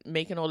just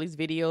making all these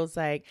videos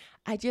like,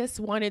 I just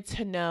wanted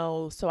to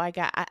know, so I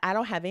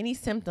don't have any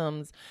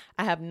symptoms.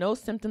 I have no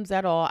symptoms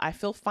at all. I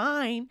feel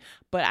fine,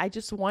 but I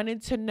just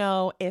wanted to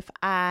know if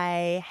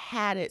I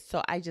had it,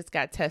 so I just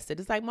got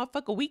tested. It's like,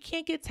 motherfucker, we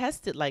can't get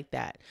tested like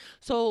that.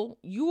 So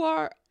you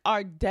are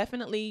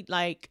definitely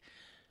like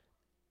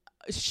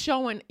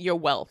showing your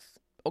wealth.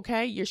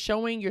 Okay, you're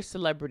showing your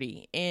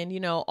celebrity. And,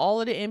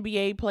 all of the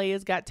NBA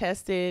players got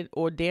tested,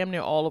 or damn near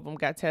all of them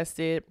got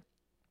tested.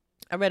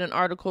 I read an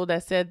article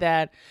that said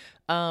that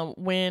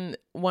when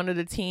one of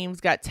the teams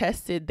got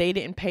tested, they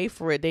didn't pay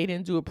for it. They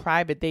didn't do it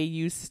private. They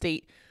used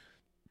state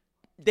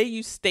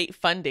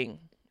funding.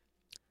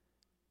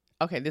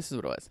 Okay, this is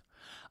what it was.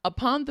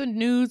 Upon the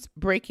news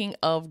breaking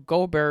of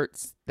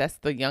Gobert, that's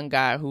the young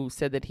guy who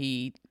said that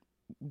he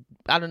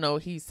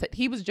said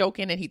he was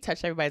joking and he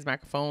touched everybody's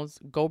microphones,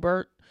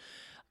 Gobert.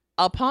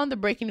 Upon the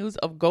breaking news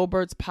of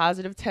Gobert's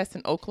positive test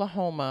in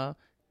Oklahoma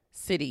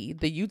City,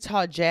 the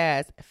Utah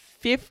Jazz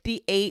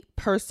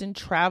 58-person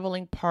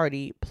traveling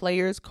party,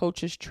 players,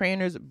 coaches,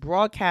 trainers,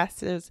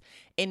 broadcasters,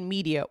 and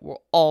media were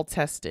all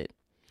tested.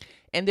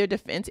 In their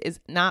defense,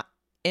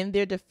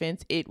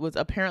 it was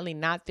apparently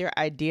not their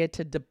idea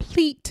to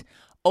deplete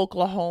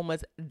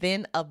Oklahoma's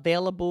then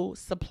available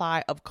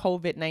supply of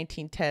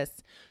COVID-19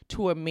 tests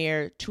to a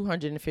mere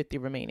 250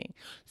 remaining.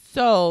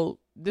 So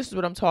this is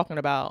what I'm talking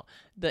about.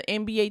 The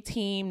NBA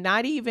team,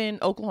 not even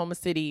Oklahoma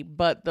City,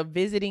 but the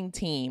visiting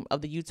team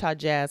of the Utah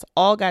Jazz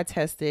all got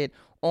tested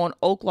on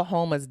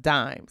Oklahoma's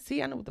dime.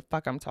 See, I know what the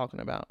fuck I'm talking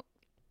about.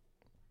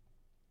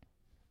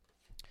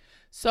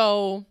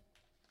 So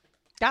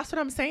that's what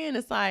I'm saying.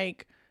 It's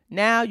like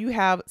now you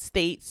have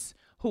states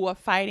who are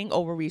fighting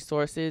over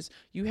resources.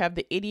 You have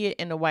the idiot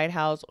in the White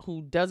House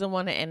who doesn't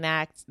want to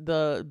enact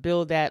the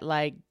bill that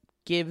like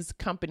gives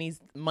companies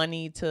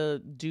money to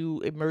do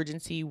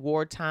emergency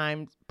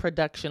wartime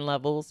production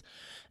levels.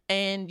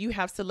 And you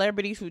have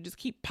celebrities who just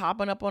keep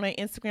popping up on their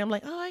Instagram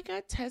like, oh, I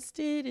got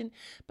tested and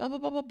blah, blah,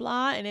 blah, blah,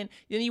 blah. And then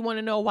you want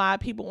to know why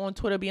people on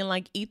Twitter being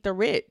like, eat the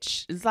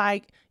rich. It's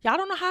like, y'all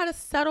don't know how to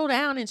settle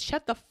down and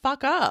shut the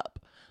fuck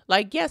up.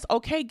 Like, yes,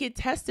 okay, get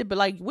tested. But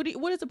like, what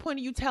is the point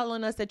of you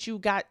telling us that you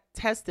got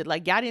tested?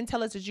 Like, y'all didn't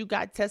tell us that you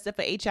got tested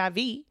for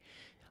HIV.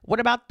 What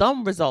about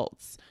them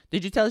results?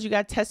 Did you tell us you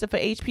got tested for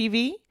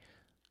HPV?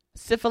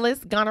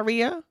 Syphilis,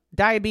 gonorrhea,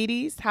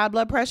 diabetes, high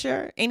blood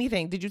pressure,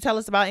 anything? Did you tell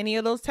us about any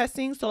of those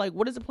testings? So like,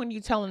 what is the point of you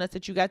telling us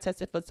that you got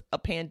tested for a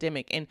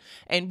pandemic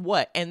and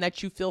what? And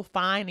that you feel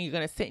fine and you're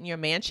going to sit in your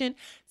mansion?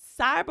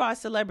 Sidebar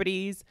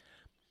celebrities,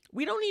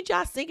 we don't need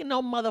y'all singing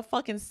no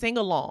motherfucking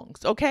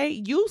sing-alongs, okay?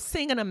 You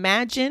singing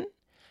Imagine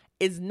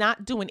is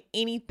not doing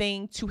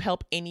anything to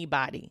help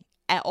anybody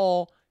at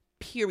all,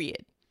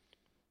 period.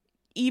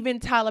 Even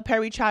Tyler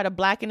Perry tried to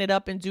blacken it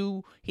up and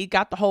he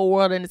got the whole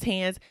world in his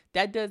hands.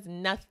 That does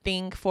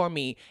nothing for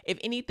me. If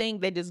anything,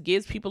 that just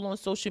gives people on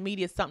social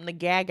media something to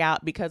gag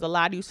out because a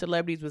lot of you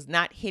celebrities was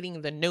not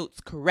hitting the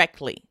notes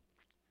correctly.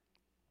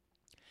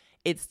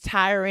 It's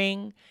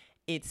tiring.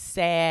 It's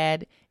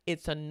sad.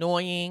 It's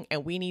annoying.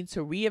 And we need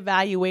to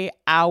reevaluate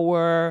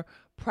our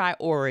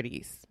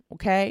priorities.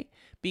 Okay?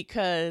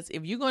 Because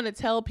if you're going to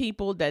tell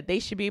people that they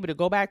should be able to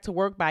go back to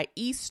work by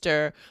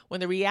Easter, when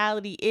the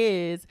reality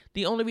is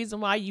the only reason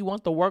why you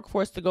want the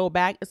workforce to go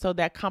back is so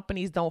that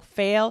companies don't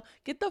fail,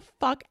 get the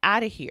fuck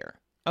out of here.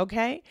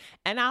 Okay?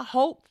 And I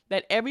hope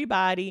that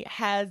everybody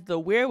has the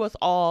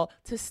wherewithal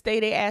to stay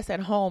their ass at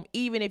home,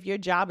 even if your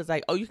job is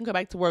like, oh, you can come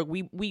back to work.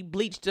 We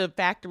bleached the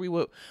factory.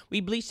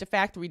 We bleached the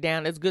factory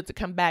down. It's good to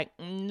come back.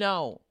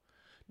 No.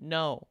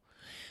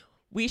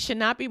 We should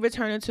not be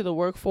returning to the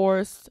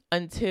workforce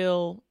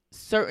until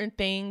certain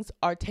things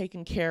are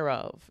taken care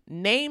of.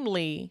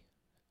 Namely,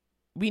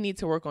 we need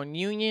to work on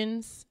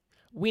unions.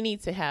 We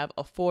need to have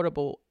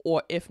affordable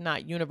or if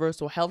not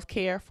universal health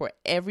care for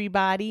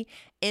everybody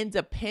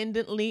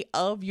independently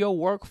of your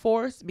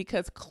workforce.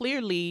 Because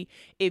clearly,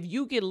 if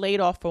you get laid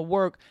off from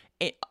work,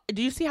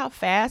 do you see how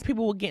fast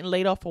people were getting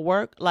laid off for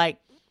work? Like,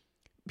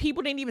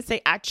 people didn't even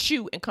say, I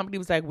chew. And company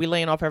was like, we're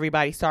laying off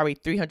everybody. Sorry,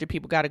 300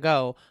 people got to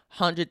go.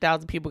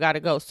 100,000 people got to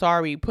go.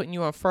 Sorry, putting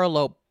you on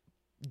furlough.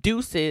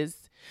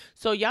 Deuces.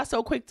 So y'all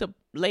so quick to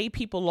lay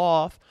people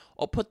off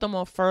or put them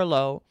on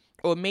furlough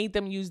or made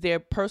them use their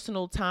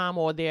personal time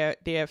or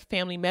their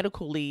family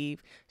medical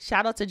leave.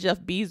 Shout out to Jeff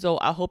Bezos.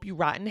 I hope you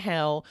rot in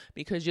hell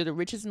because you're the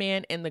richest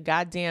man in the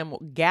goddamn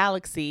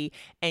galaxy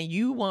and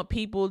you want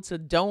people to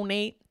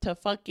donate to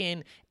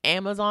fucking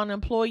Amazon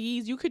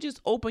employees. You could just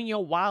open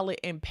your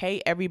wallet and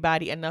pay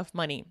everybody enough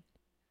money.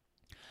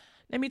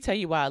 Let me tell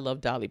you why I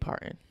love Dolly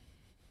Parton.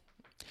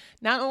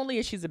 Not only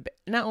is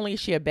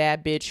she a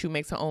bad bitch who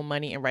makes her own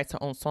money and writes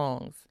her own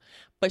songs,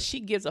 but she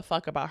gives a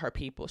fuck about her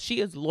people. She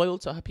is loyal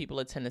to her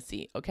people of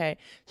Tennessee, okay?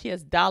 She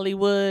has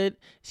Dollywood.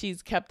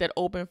 She's kept it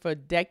open for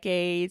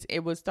decades.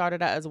 It was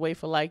started out as a way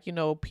for like, you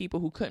know, people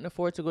who couldn't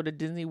afford to go to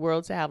Disney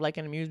World to have like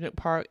an amusement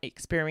park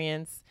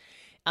experience.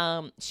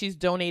 She's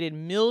donated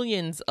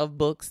millions of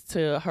books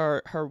to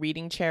her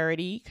reading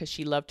charity because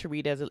she loved to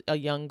read as a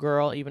young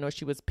girl, even though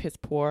she was piss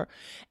poor.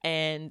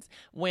 And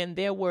when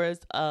there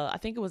was, I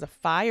think it was a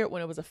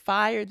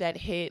fire that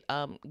hit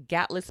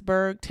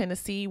Gatlinburg,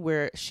 Tennessee,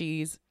 where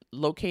she's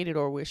located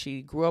or where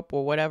she grew up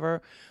or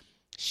whatever,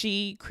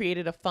 she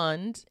created a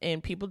fund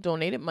and people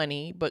donated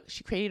money, but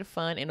she created a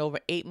fund and over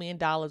 $8 million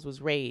was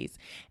raised.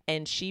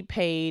 And she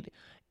paid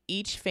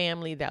each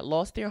family that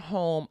lost their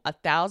home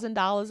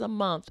 $1,000 a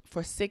month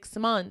for 6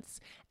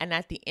 months. And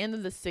at the end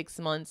of the 6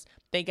 months,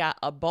 they got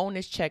a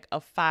bonus check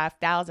of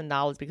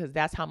 $5,000 because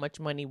that's how much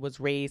money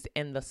was raised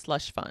in the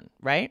slush fund,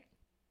 right?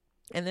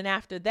 And then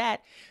after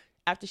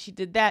she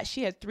did that,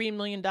 she had $3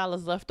 million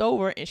left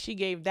over and she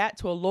gave that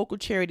to a local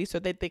charity so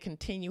that they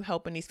continue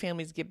helping these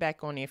families get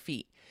back on their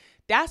feet.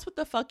 That's what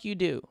the fuck you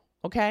do,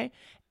 okay?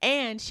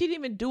 And she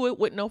didn't even do it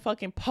with no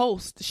fucking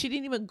post. She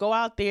didn't even go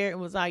out there and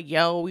was like,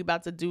 yo, we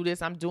about to do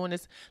this. I'm doing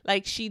this.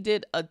 Like, she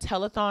did a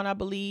telethon, I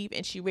believe,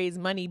 and she raised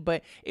money,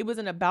 but it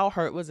wasn't about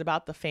her. It was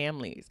about the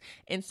families.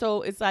 And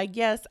so it's like,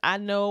 yes, I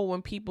know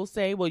when people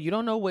say, well, you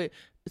don't know what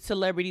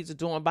celebrities are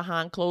doing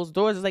behind closed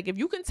doors. It's like, if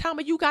you can tell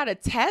me you got a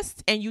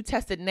test and you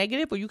tested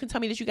negative, or you can tell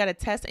me that you got a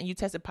test and you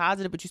tested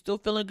positive, but you're still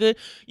feeling good,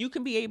 you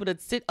can be able to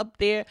sit up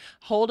there,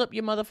 hold up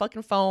your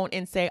motherfucking phone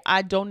and say,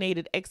 I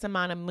donated X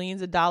amount of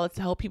millions of dollars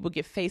to help people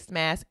get face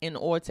masks in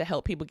order to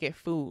help people get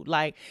food.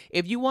 Like,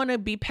 if you want to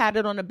be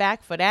patted on the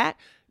back for that,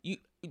 you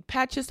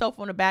pat yourself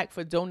on the back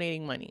for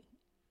donating money.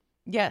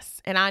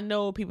 Yes. And I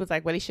know people's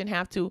like, well, they shouldn't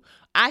have to.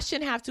 I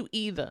shouldn't have to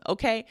either.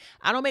 Okay.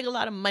 I don't make a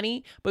lot of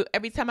money, but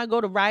every time I go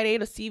to Rite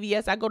Aid or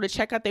CVS, I go to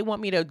checkout, they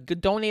want me to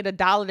donate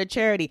 $1 to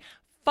charity.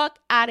 fuck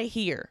out of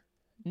here.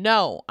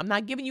 No, I'm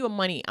not giving you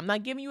money. I'm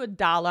not giving you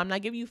 $1. I'm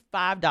not giving you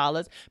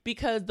 $5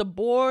 because the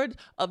board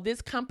of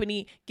this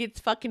company gets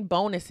fucking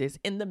bonuses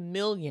in the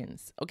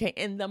millions. Okay,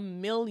 in the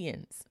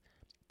millions.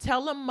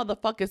 Tell them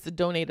motherfuckers to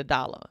donate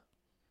 $1.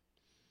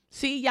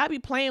 See, y'all be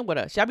playing with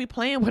us. Y'all be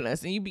playing with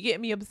us and you be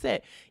getting me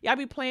upset. Y'all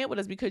be playing with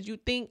us because you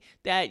think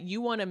that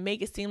you want to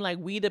make it seem like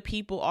we the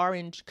people are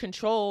in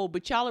control,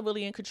 but y'all are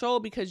really in control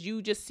because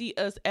you just see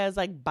us as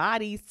like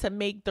bodies to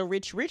make the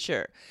rich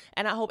richer.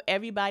 And I hope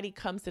everybody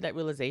comes to that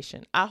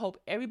realization. I hope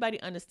everybody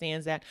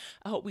understands that.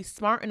 I hope we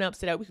smarten up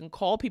so that we can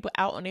call people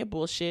out on their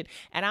bullshit.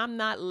 And I'm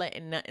not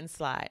letting nothing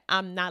slide.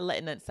 I'm not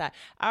letting nothing slide.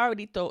 I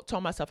already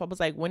told myself, I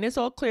was like, when this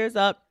all clears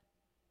up,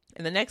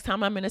 and the next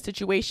time I'm in a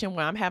situation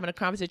where I'm having a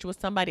conversation with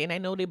somebody and I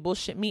know they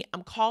bullshit me,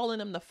 I'm calling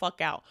them the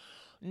fuck out.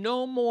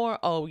 No more,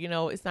 oh,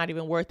 it's not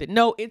even worth it.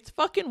 No, it's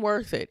fucking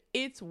worth it.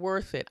 It's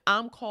worth it.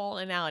 I'm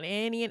calling out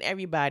any and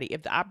everybody.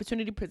 If the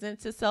opportunity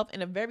presents itself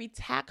in a very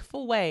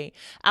tactful way,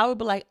 I would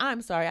be like,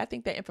 I'm sorry. I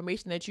think that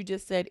information that you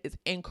just said is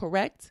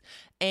incorrect.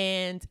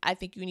 And I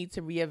think you need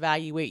to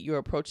reevaluate your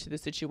approach to the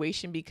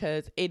situation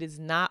because it is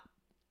not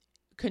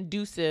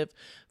conducive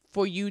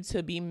for you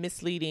to be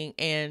misleading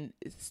and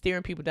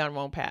steering people down the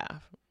wrong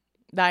path.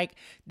 Like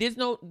there's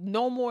no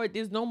more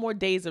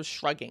days of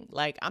shrugging.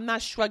 Like I'm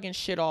not shrugging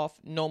shit off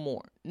no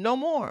more.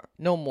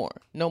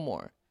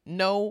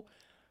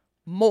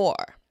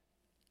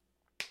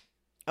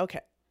 Okay.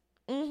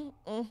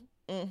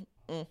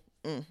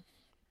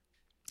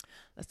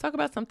 Let's talk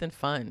about something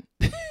fun.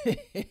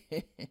 Let's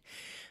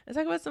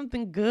talk about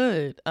something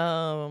good.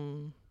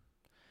 So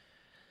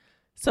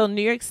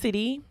New York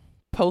City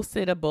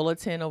posted a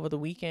bulletin over the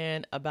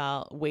weekend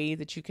about ways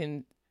that you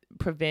can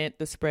prevent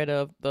the spread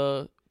of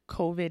the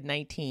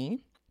COVID-19.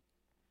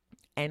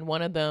 And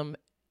one of them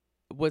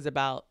was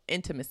about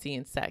intimacy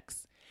and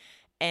sex.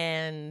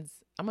 And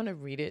I'm going to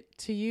read it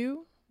to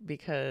you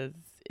because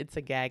it's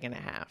a gag and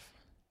a half.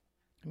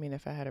 I mean,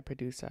 if I had a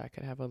producer, I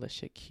could have all this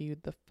shit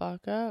queued the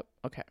fuck up.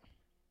 Okay.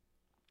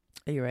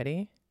 Are you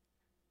ready?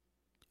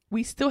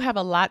 We still have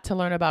a lot to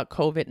learn about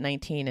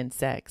COVID-19 and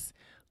sex.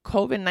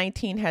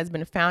 COVID-19 has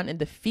been found in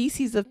the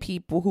feces of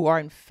people who are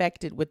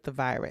infected with the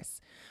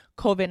virus.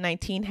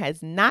 COVID-19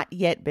 has not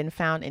yet been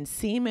found in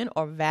semen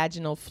or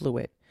vaginal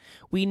fluid.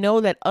 We know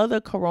that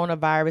other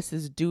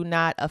coronaviruses do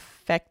not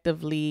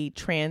effectively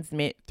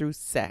transmit through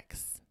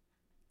sex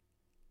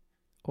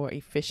or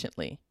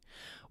efficiently.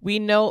 We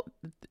know,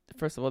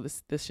 first of all,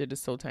 this shit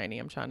is so tiny.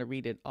 I'm trying to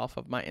read it off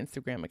of my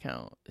Instagram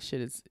account. This shit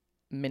is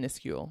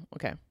minuscule.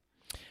 Okay.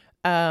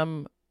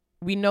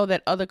 We know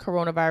that other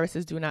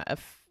coronaviruses do not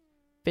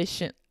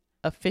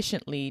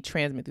efficiently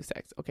transmit through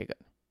sex. Okay, good.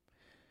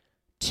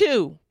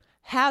 2,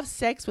 have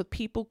sex with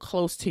people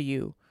close to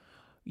you.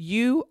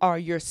 You are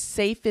your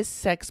safest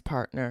sex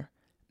partner.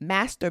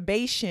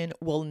 Masturbation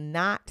will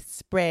not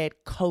spread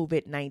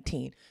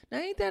COVID-19. Now,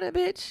 ain't that a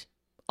bitch?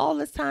 All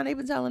this time they've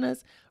been telling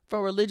us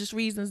for religious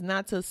reasons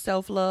not to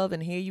self-love,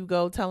 and here you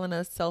go telling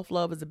us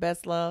self-love is the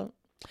best love.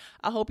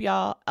 I hope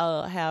y'all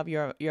have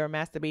your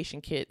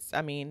masturbation kits.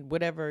 I mean,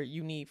 whatever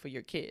you need for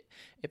your kit.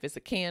 If it's a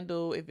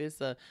candle, if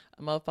it's a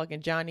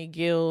motherfucking Johnny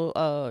Gill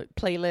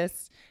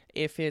playlist,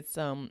 if it's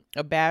a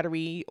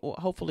battery, or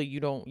hopefully you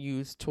don't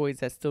use toys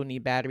that still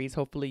need batteries.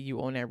 Hopefully you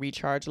own that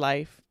recharge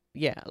life.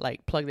 Yeah,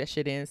 like plug that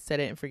shit in,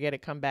 set it and forget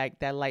it, come back.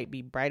 That light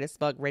be bright as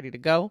fuck, ready to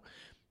go.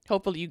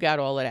 Hopefully you got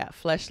all of that.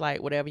 Fleshlight,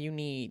 whatever you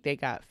need. They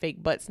got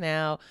fake butts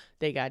now.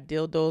 They got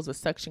dildos with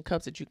suction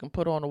cups that you can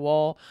put on the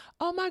wall.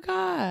 Oh my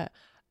God.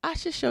 I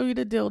should show you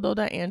the dildo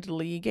that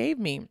Angela Yee gave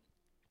me.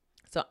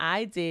 So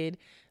I did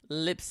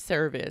Lip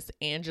Service,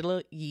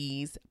 Angela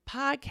Yee's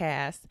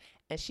podcast,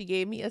 and she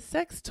gave me a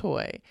sex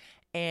toy.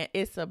 And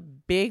it's a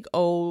big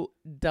old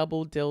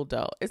double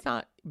dildo. It's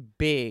not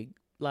big.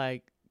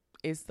 Like,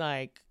 it's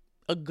like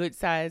a good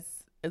size.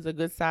 It's a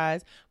good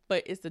size.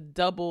 But it's a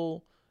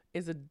double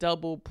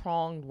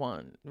pronged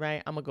one,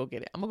 right? I'm going to go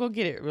get it. I'm going to go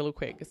get it real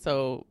quick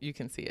so you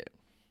can see it.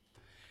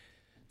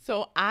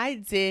 So I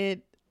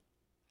did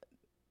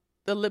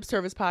the Lip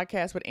Service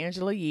podcast with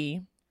Angela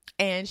Yee,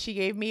 and she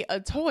gave me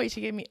a toy.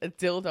 She gave me a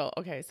dildo.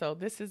 Okay, so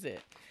this is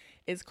it.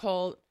 It's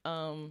called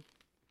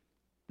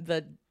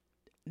the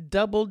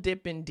Double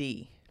Dippin'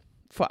 D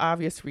for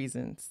obvious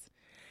reasons.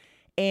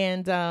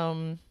 And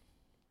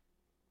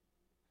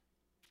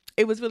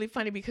it was really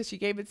funny because she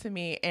gave it to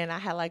me and I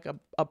had like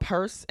a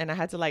purse, and I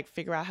had to like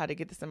figure out how to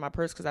get this in my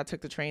purse because I took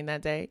the train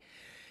that day.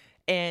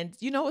 And,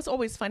 it's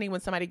always funny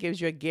when somebody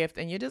gives you a gift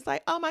and you're just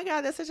like, oh my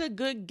God, that's such a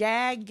good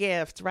gag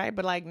gift, right?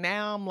 But like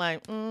now I'm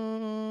like,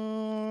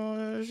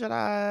 should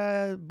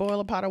I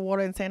boil a pot of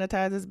water and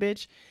sanitize this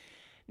bitch?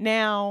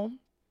 Now,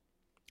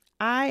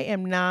 I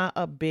am not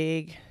a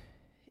big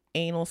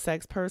anal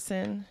sex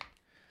person.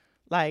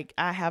 Like,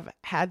 I have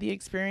had the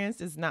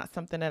experience. It's not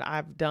something that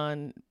I've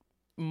done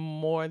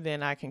more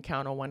than I can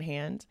count on one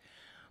hand.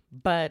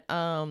 But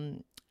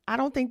I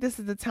don't think this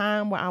is the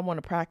time where I want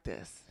to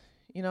practice.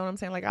 You know what I'm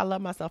saying? Like, I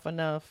love myself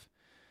enough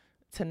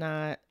to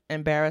not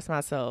embarrass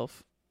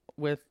myself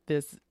with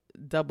this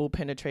double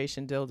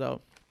penetration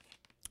dildo.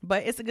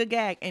 But it's a good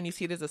gag. And you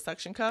see there's a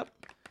suction cup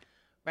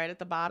right at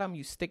the bottom.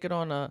 You stick it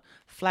on a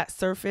flat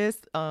surface.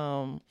 It's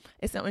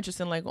so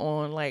interesting, like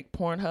on like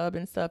Pornhub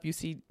and stuff. You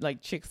see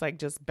like chicks like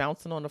just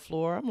bouncing on the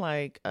floor. I'm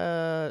like,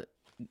 y'all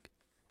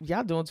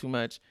doing too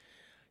much.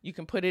 You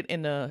can put it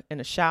in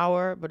a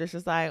shower, but it's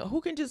just like,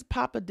 who can just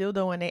pop a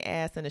dildo in their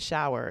ass in the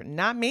shower?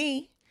 Not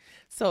me.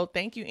 So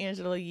thank you,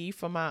 Angela Yee,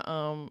 for my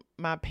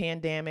my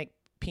pandemic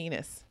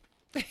penis.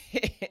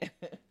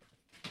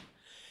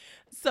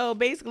 So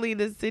basically,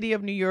 the city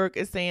of New York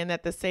is saying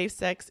that the safe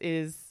sex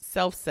is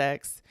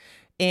self-sex,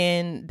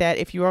 and that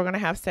if you are going to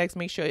have sex,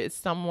 make sure it's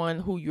someone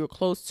who you're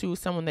close to,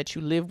 someone that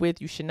you live with.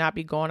 You should not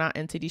be going out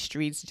into these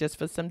streets just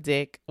for some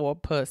dick or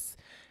puss.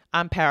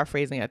 I'm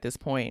paraphrasing at this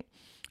point.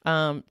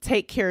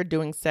 Take care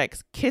doing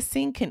sex.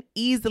 Kissing can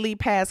easily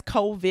pass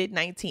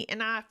COVID-19.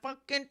 And I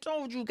fucking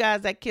told you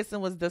guys that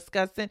kissing was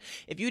disgusting.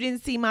 If you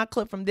didn't see my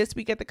clip from this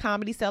week at the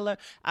Comedy Cellar,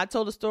 I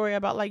told a story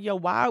about like, yo,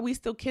 why are we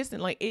still kissing?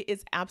 Like, it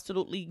is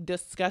absolutely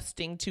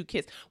disgusting to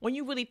kiss. When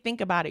you really think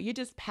about it, you're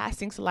just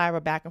passing saliva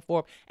back and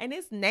forth, and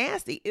it's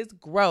nasty. It's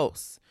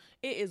gross.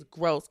 It is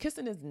gross.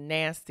 Kissing is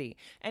nasty.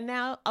 And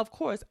now, of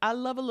course, I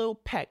love a little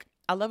peck.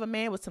 I love a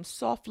man with some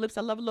soft lips.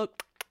 I love a little...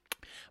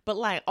 But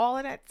like all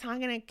of that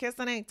tonguing and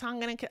kissing and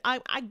tonguing and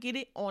I get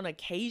it on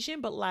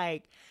occasion, but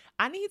like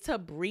I need to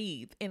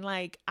breathe, and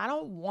like I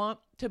don't want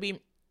to be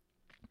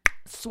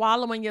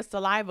swallowing your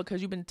saliva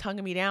because you've been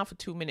tonguing me down for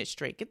 2 minutes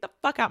straight. Get the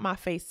fuck out my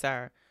face,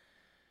 sir.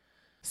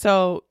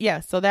 So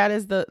yeah, so that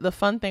is the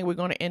fun thing we're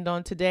going to end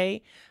on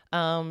today.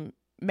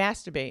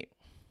 Masturbate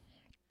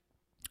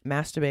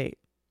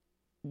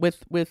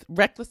with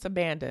reckless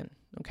abandon.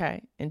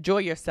 Okay, enjoy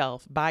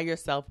yourself, by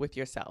yourself, with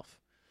yourself.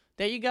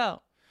 There you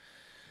go.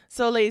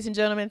 So, ladies and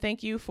gentlemen,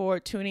 thank you for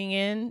tuning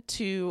in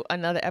to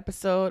another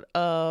episode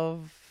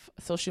of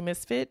Social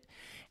Misfit.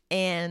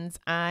 And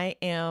I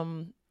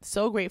am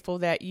so grateful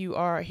that you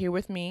are here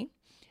with me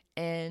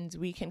and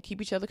we can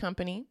keep each other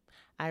company.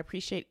 I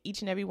appreciate each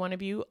and every one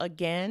of you.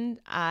 Again,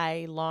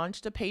 I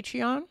launched a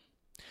Patreon.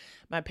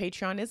 My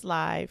Patreon is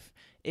live.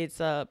 It's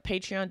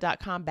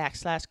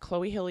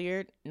patreon.com/Chloe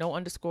Hilliard. No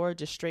underscore,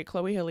 just straight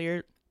Chloe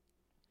Hilliard.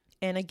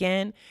 And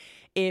again,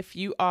 if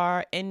you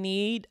are in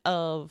need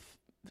of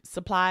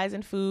supplies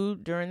and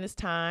food during this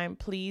time,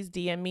 please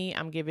DM me.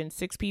 I'm giving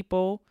 6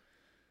 people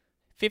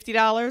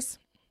 $50.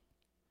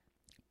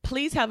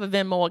 Please have a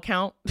Venmo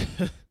account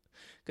because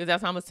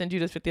that's how I'm gonna send you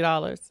this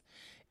 $50.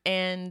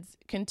 And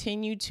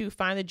continue to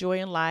find the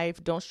joy in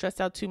life. Don't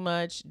stress out too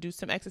much. Do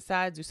some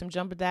exercise, do some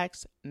jumping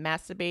jacks,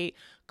 masturbate,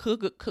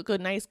 cook a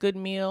nice good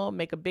meal,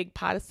 make a big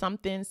pot of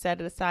something, set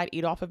it aside,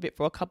 eat off of it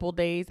for a couple of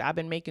days. I've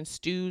been making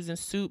stews and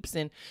soups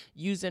and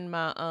using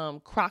my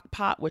crock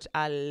pot, which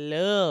I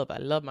love. I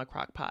love my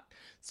crock pot.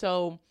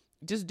 So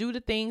just do the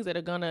things that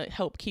are going to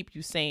help keep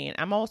you sane.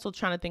 I'm also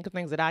trying to think of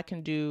things that I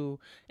can do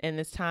in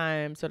this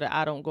time so that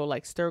I don't go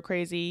like stir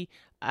crazy.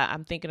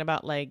 I'm thinking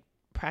about like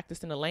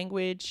practicing the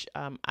language.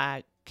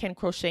 I can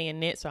crochet and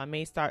knit, so I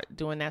may start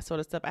doing that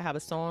sort of stuff. I have a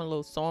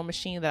little sewing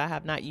machine that I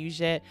have not used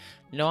yet.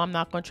 No, I'm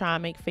not going to try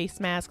and make face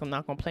masks. I'm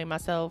not going to play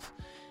myself.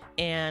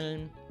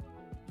 And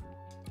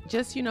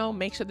just, you know,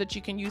 make sure that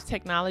you can use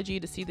technology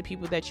to see the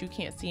people that you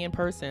can't see in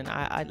person.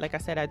 I like I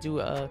said, I do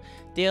a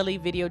daily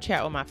video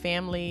chat with my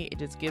family. It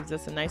just gives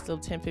us a nice little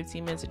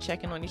 10-15 minutes of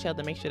checking on each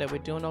other, make sure that we're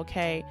doing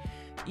okay.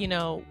 You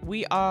know,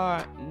 we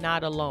are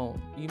not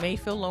alone. You may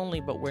feel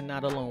lonely, but we're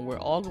not alone. We're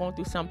all going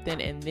through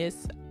something, and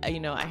this, you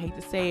know, I hate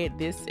to say it,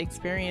 this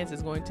experience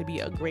is going to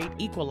be a great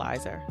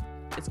equalizer.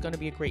 It's going to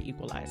be a great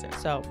equalizer.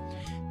 So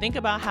think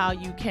about how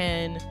you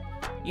can,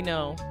 you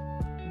know,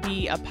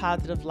 be a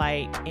positive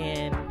light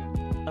in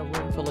a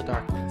room full of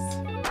darkness.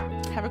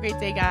 Have a great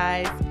day,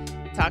 guys.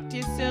 Talk to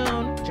you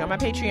soon. Join my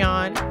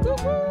Patreon.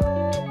 Woo-hoo!